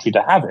Eastern country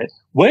to have it,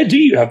 where do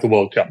you have the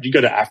World Cup? Do you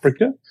go to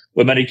Africa,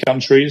 where many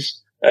countries,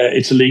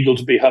 it's illegal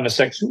to be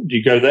homosexual? Do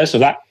you go there? So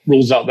that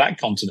rules out that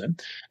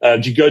continent.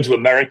 Do you go to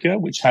America,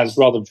 which has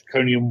rather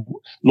draconian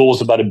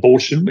laws about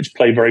abortion, which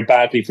play very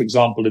badly, for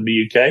example, in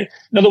the UK?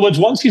 In other words,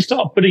 once you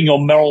start putting your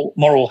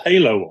moral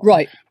halo on,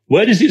 right,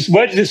 where does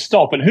it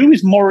stop? And who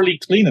is morally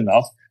clean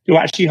enough to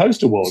actually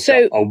host a World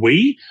Cup? Are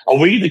we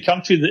the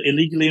country that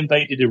illegally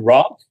invaded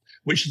Iraq,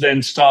 which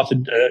then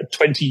started a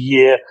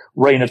 20-year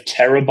reign of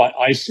terror by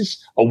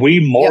ISIS? Are we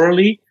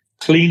morally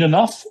clean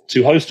enough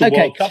to host a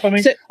World Cup? I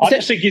mean, I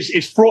just think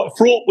it's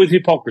fraught with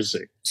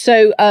hypocrisy.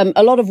 So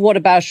a lot of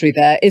whataboutery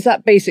there. Is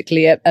that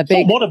basically a big...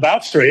 It's not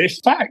whataboutery, it's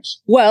facts.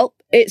 Well,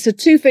 it's a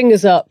 2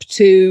 fingers up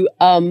to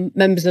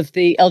members of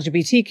the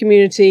LGBT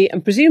community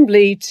and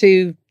presumably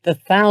to the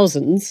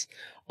thousands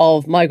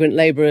of migrant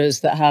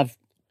labourers that have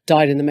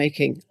died in the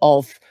making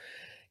of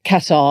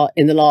Qatar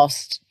in the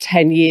last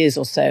 10 years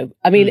or so.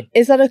 I mean,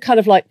 is that a kind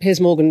of like Piers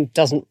Morgan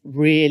doesn't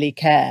really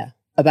care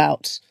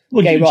about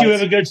gay rights?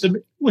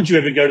 Would you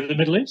ever go to the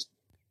Middle East?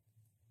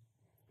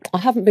 I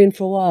haven't been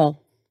for a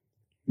while.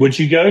 Would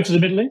you go to the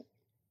Middle East?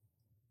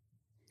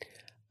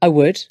 I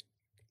would.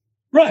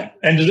 Right.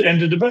 End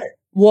of debate.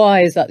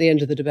 Why is that the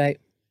end of the debate?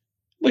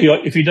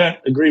 Well, if you don't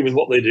agree with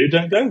what they do,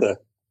 don't go there.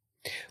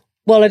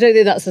 Well, I don't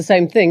think that's the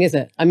same thing, is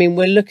it? I mean,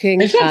 we're looking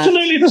It's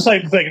absolutely the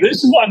same thing.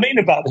 This is what I mean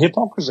about the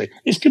hypocrisy.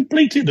 It's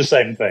completely the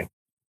same thing.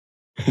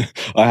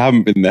 I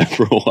haven't been there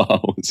for a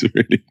while. It's a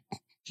really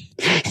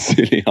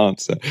silly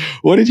answer.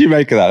 What did you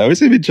make of that? That was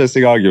some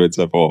interesting arguments,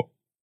 I thought.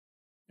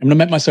 I'm going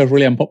to make myself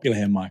really unpopular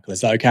here, Michael.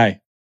 Is that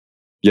okay?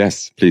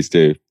 Yes, please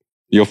do.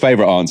 Your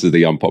favourite answer is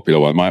the unpopular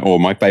one.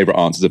 My favourite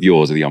answers of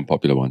yours are the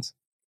unpopular ones.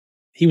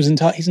 He's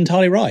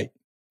entirely right.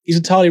 He's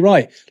entirely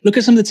right. Look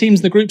at some of the teams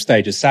in the group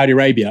stages. Saudi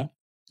Arabia,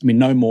 I mean,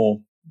 no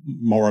more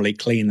morally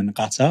clean than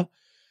Qatar.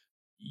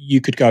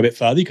 You could go a bit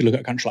further. You could look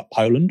at a country like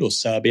Poland or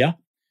Serbia.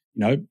 You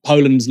know,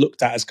 Poland's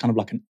looked at as kind of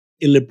like an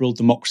illiberal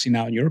democracy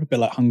now in Europe, a bit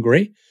like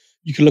Hungary.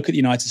 You could look at the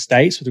United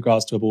States with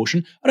regards to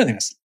abortion. I don't think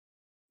that's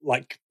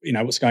like, you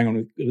know, what's going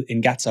on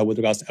in Qatar with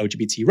regards to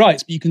LGBT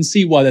rights, but you can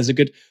see why there's a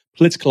good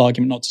political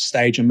argument not to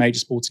stage a major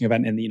sporting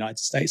event in the United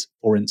States,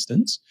 for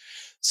instance.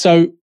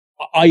 So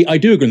I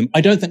do agree with them.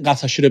 I don't think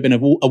Qatar should have been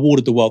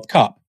awarded the World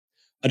Cup.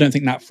 I don't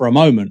think that for a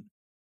moment.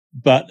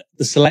 But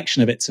the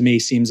selection of it to me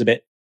seems a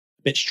bit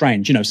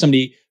strange. You know,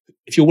 somebody,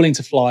 if you're willing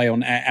to fly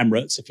on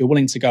Emirates, if you're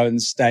willing to go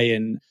and stay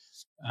in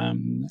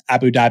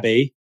Abu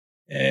Dhabi,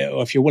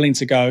 or if you're willing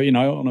to go, you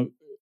know,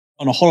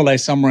 on a holiday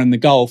somewhere in the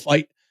Gulf,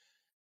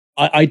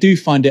 I do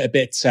find it a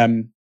bit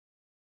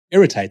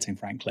irritating,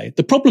 frankly.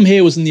 The problem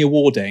here was in the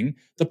awarding.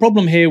 The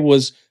problem here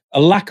was a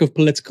lack of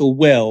political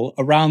will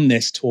around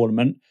this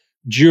tournament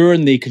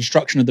during the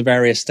construction of the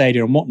various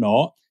stadia and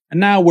whatnot. And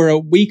now we're a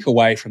week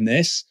away from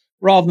this.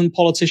 Rather than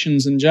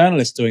politicians and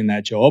journalists doing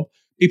their job,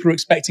 people are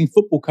expecting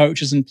football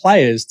coaches and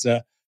players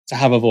to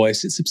have a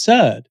voice. It's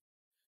absurd.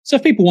 So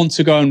if people want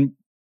to go and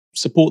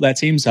support their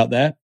teams out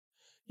there,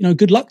 you know,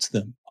 good luck to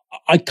them.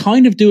 I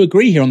kind of do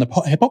agree here on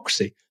the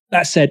hypocrisy.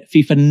 That said,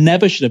 FIFA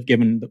never should have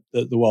given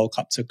the World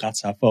Cup to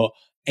Qatar for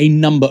a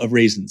number of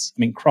reasons. I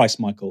mean, Christ,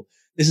 Michael,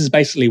 this is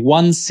basically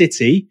one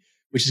city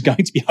which is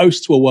going to be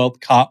host to a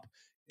World Cup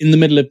in the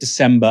middle of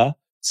December,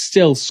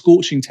 still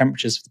scorching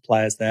temperatures for the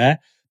players there.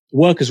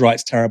 Workers'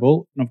 rights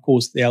terrible. And of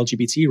course, the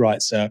LGBT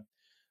rights are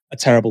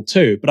terrible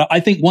too. But I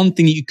think one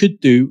thing that you could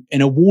do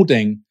in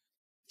awarding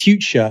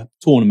future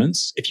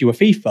tournaments, if you were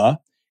FIFA,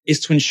 is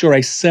to ensure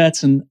a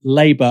certain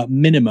labour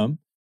minimum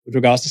with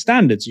regards to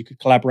standards. You could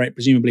collaborate,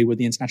 presumably, with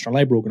the International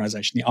Labour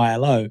Organization, the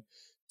ILO,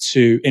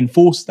 to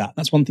enforce that.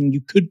 That's one thing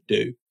you could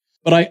do.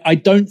 But I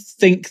don't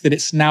think that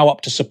it's now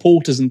up to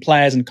supporters and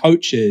players and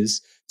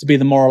coaches to be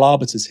the moral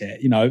arbiters here.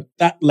 You know,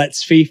 that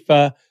lets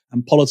FIFA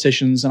and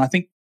politicians, and I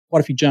think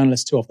quite a few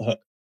journalists too, off the hook.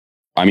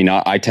 I mean,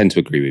 I tend to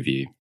agree with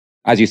you.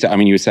 As you said, I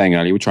mean, you were saying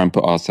earlier, we try and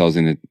put ourselves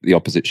in the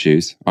opposite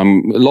shoes.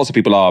 Lots of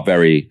people are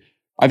very,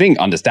 I think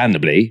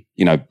understandably,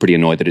 you know, pretty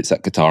annoyed that it's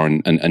at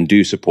Qatar and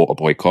do support a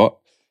boycott.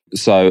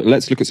 So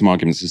let's look at some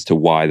arguments as to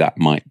why that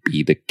might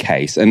be the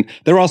case. And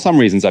there are some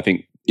reasons I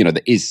think, you know,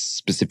 that is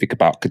specific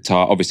about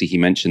Qatar. Obviously, he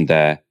mentioned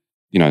there,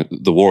 you know,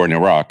 the war in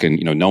Iraq, and,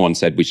 you know, no one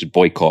said we should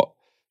boycott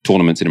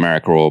tournaments in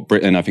America or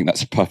Britain. I think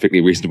that's a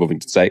perfectly reasonable thing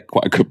to say.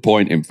 Quite a good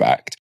point, in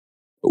fact.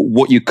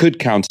 What you could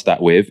counter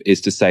that with is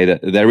to say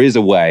that there is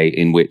a way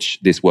in which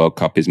this World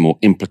Cup is more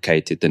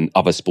implicated than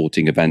other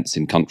sporting events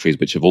in countries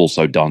which have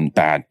also done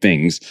bad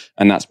things.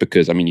 And that's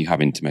because, I mean, you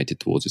have intimated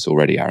towards this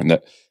already, Aaron,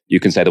 that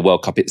you can say the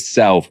World Cup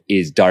itself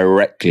is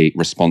directly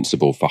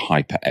responsible for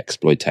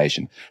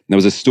hyper-exploitation. There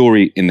was a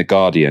story in The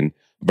Guardian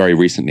very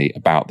recently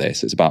about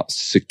this. It's about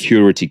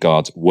security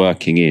guards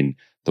working in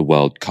the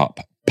World Cup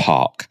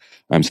park.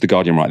 So The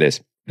Guardian write this.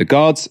 The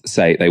guards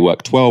say they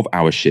work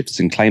 12-hour shifts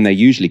and claim they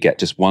usually get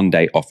just one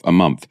day off a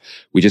month.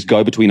 We just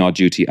go between our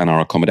duty and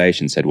our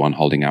accommodation, said one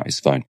holding out his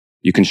phone.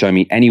 You can show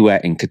me anywhere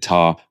in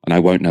Qatar and I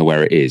won't know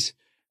where it is.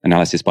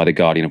 Analysis by The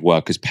Guardian of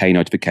workers' pay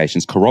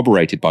notifications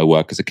corroborated by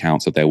workers'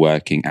 accounts of their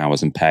working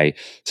hours and pay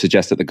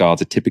suggests that the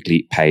guards are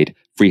typically paid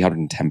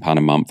 £310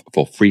 a month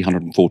for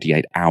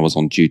 348 hours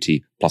on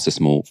duty plus a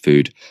small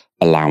food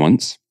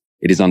allowance.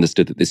 It is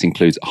understood that this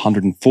includes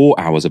 104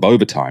 hours of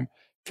overtime,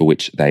 for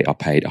which they are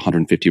paid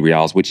 150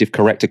 riyals, which, if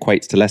correct,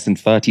 equates to less than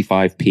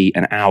 35p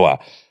an hour.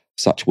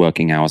 Such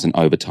working hours and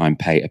overtime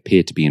pay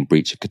appear to be in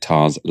breach of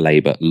Qatar's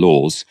labour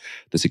laws.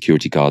 The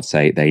security guards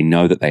say they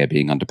know that they are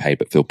being underpaid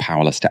but feel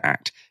powerless to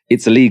act.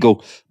 It's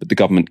illegal, but the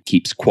government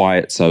keeps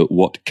quiet. So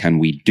what can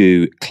we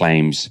do?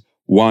 Claims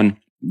one.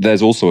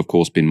 There's also, of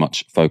course, been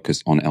much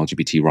focus on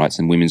LGBT rights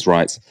and women's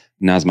rights.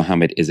 Naz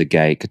Mohammed is a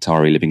gay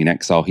Qatari living in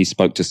exile. He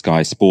spoke to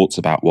Sky Sports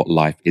about what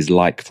life is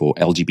like for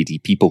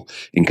LGBT people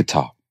in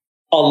Qatar.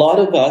 A lot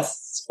of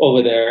us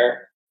over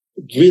there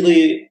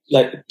really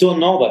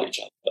don't know about each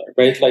other,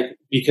 right?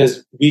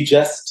 Because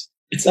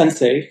it's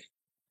unsafe.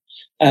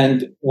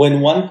 And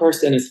when one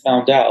person is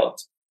found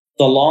out,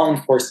 the law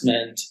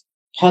enforcement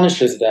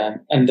punishes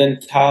them and then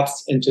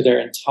taps into their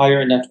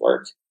entire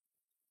network.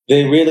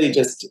 They really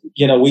just,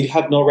 we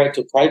have no right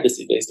to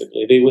privacy,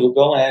 basically. They will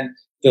go in,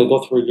 they'll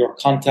go through your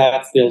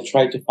contacts, they'll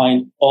try to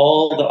find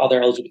all the other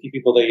LGBT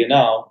people that you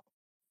know.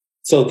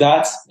 So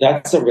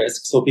that's a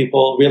risk. So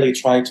people really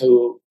try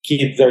to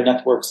keep their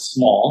networks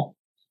small.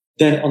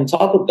 Then on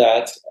top of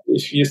that,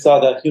 if you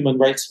saw the Human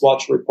Rights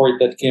Watch report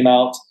that came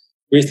out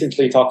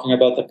recently talking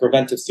about the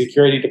Preventive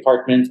Security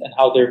Department and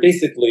how they're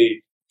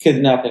basically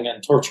kidnapping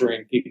and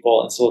torturing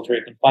people in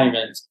solitary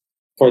confinement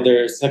for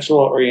their sexual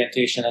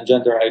orientation and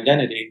gender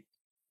identity.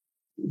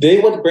 They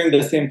would bring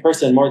the same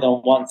person more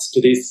than once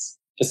to these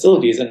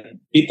facilities and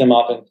beat them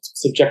up and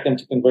subject them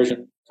to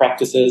conversion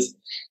practices.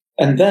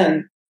 And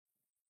then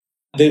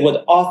they would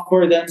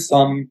offer them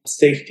some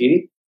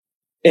safety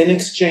in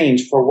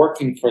exchange for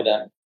working for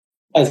them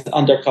as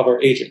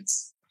undercover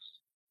agents.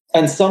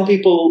 And some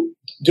people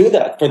do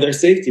that for their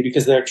safety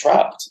because they're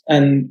trapped.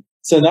 And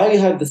so now you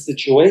have the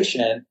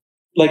situation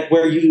like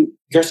where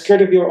you're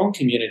scared of your own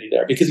community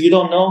there because you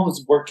don't know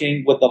who's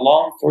working with the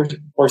law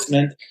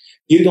enforcement.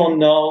 You don't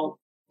know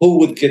who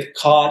would get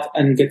caught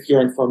and get your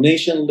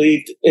information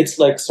leaked. It's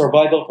like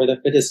survival for the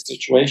fittest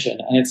situation.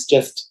 And it's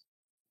just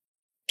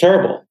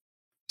terrible.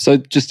 So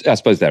I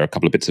suppose there are a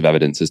couple of bits of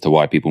evidence as to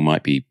why people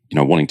might be,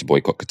 wanting to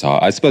boycott Qatar.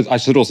 I suppose I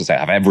should also say I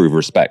have every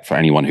respect for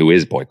anyone who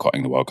is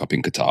boycotting the World Cup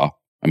in Qatar.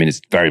 I mean,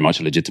 it's very much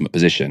a legitimate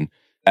position.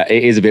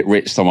 It is a bit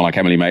rich, someone like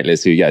Emily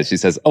Maitlis, who, she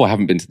says, I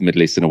haven't been to the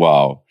Middle East in a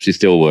while. She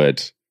still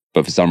would.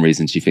 But for some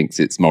reason, she thinks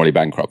it's morally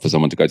bankrupt for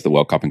someone to go to the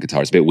World Cup in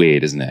Qatar. It's a bit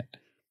weird, isn't it?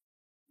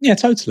 Yeah,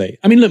 totally.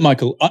 I mean, look,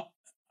 Michael,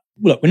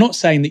 we're not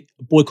saying that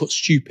boycott's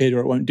stupid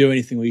or it won't do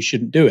anything or you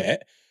shouldn't do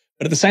it.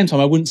 But at the same time,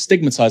 I wouldn't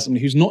stigmatise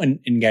somebody who's not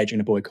engaging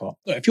in a boycott.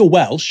 Look, if you're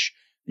Welsh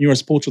and you're a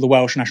supporter of the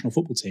Welsh national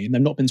football team,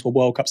 they've not been to a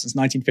World Cup since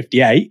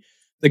 1958.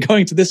 They're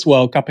going to this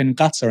World Cup in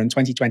Qatar in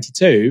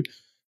 2022.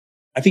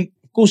 I think,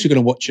 of course, you're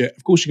going to watch it.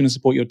 Of course, you're going to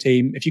support your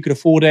team. If you could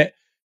afford it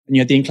and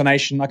you had the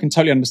inclination, I can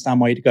totally understand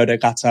why you'd go to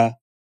Qatar.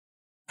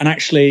 And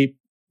actually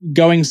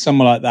going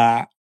somewhere like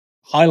that,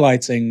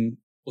 highlighting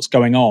what's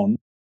going on,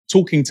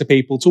 talking to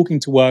people, talking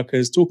to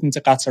workers, talking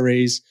to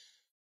Qataris.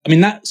 I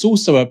mean, that's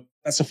also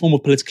that's a form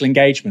of political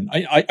engagement.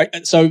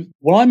 So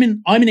while I'm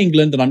in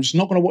England and I'm just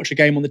not going to watch a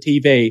game on the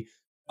TV,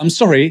 I'm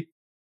sorry,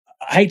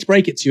 I hate to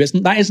break it to you,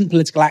 that isn't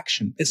political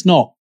action. It's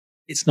not.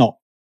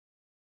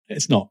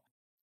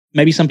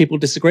 Maybe some people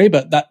disagree,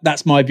 but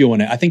that's my view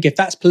on it. I think if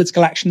that's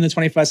political action in the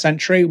 21st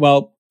century,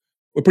 well,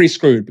 we're pretty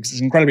screwed because it's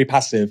incredibly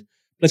passive.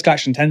 Political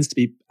action tends to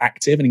be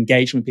active and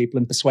engaging with people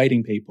and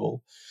persuading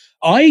people.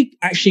 I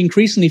actually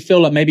increasingly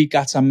feel like maybe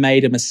Qatar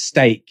made a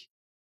mistake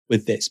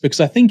with this because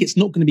I think it's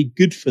not going to be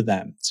good for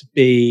them to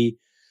be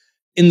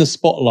in the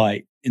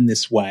spotlight in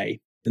this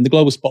way, in the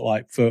global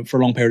spotlight for a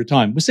long period of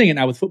time. We're seeing it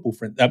now with football,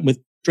 with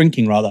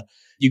drinking rather.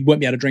 You won't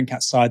be able to drink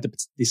outside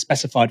the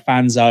specified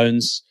fan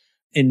zones.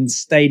 In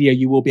stadia,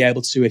 you will be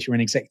able to if you're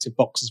in executive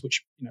boxes,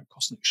 which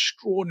cost an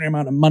extraordinary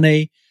amount of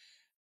money.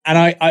 And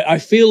I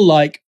feel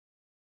like,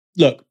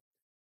 look,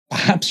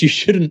 perhaps you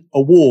shouldn't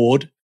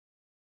award,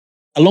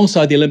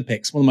 alongside the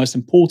Olympics, one of the most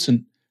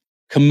important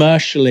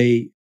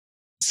commercially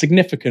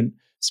significant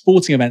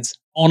sporting events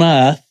on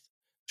earth,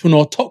 to an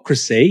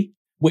autocracy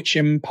which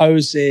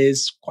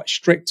imposes quite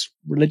strict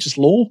religious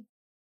law.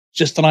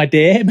 Just an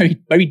idea.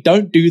 Maybe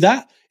don't do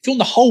that. If you want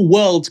the whole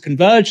world to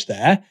converge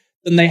there,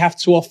 then they have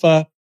to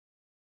offer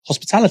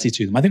hospitality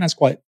to them. I think that's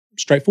quite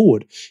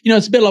straightforward.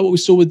 It's a bit like what we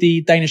saw with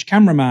the Danish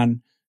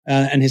cameraman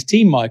and his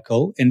team,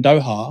 Michael, in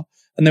Doha,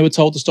 and they were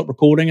told to stop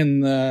recording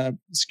and the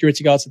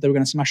security guard said they were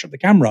going to smash up the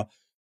camera.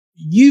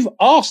 You've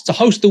asked to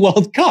host the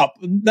World Cup,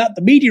 that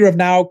the media have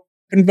now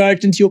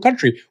converged into your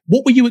country.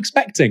 What were you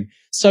expecting?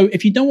 So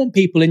if you don't want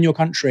people in your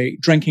country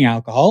drinking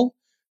alcohol,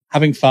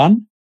 having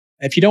fun,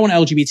 if you don't want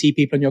LGBT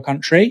people in your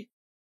country,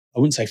 I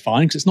wouldn't say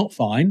fine because it's not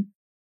fine,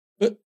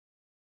 but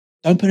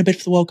don't put a bid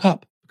for the World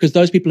Cup because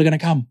those people are going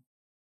to come.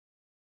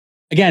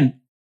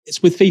 Again,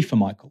 it's with FIFA,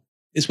 Michael.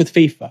 It's with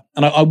FIFA.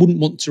 And I wouldn't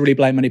want to really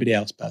blame anybody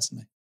else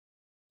personally.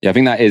 Yeah, I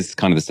think that is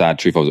kind of the sad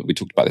truth. We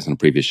talked about this on a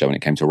previous show when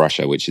it came to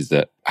Russia, which is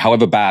that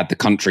however bad the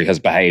country has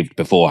behaved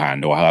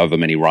beforehand or however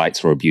many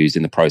rights were abused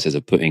in the process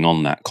of putting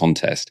on that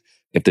contest,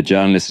 if the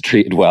journalists are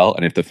treated well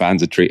and if the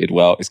fans are treated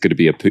well, it's going to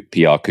be a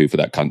PR coup for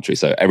that country.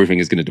 So everything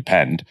is going to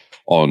depend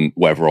on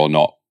whether or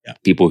not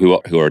people who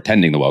are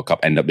attending the World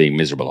Cup end up being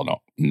miserable or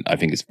not. And I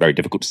think it's very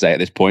difficult to say at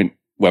this point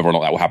whether or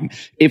not that will happen.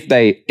 If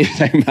they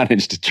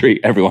manage to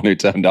treat everyone who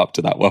turned up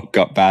to that World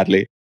Cup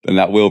badly, then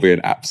that will be an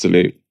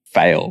absolute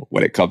fail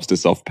when it comes to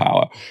soft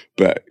power.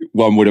 But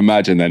one would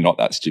imagine they're not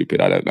that stupid.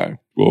 I don't know.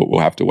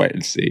 We'll have to wait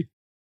and see.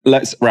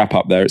 Let's wrap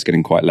up there. It's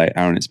getting quite late.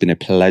 Aaron, it's been a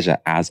pleasure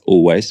as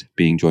always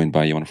being joined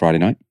by you on a Friday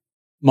night.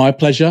 My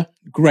pleasure.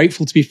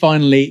 Grateful to be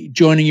finally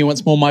joining you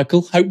once more,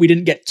 Michael. Hope we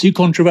didn't get too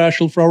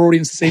controversial for our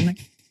audience this evening.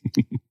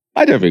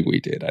 I don't think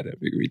we did.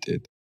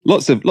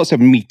 Lots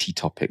of meaty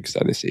topics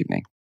though this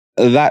evening.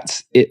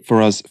 That's it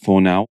for us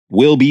for now.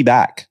 We'll be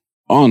back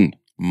on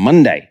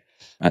Monday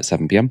at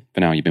 7 p.m.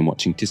 For now, you've been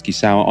watching Tysky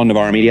Sour on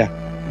Novara Media.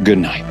 Good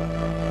night.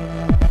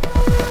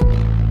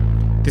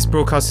 This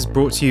broadcast is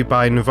brought to you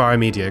by Novara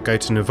Media. Go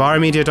to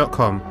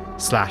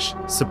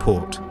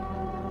novaramedia.com/support.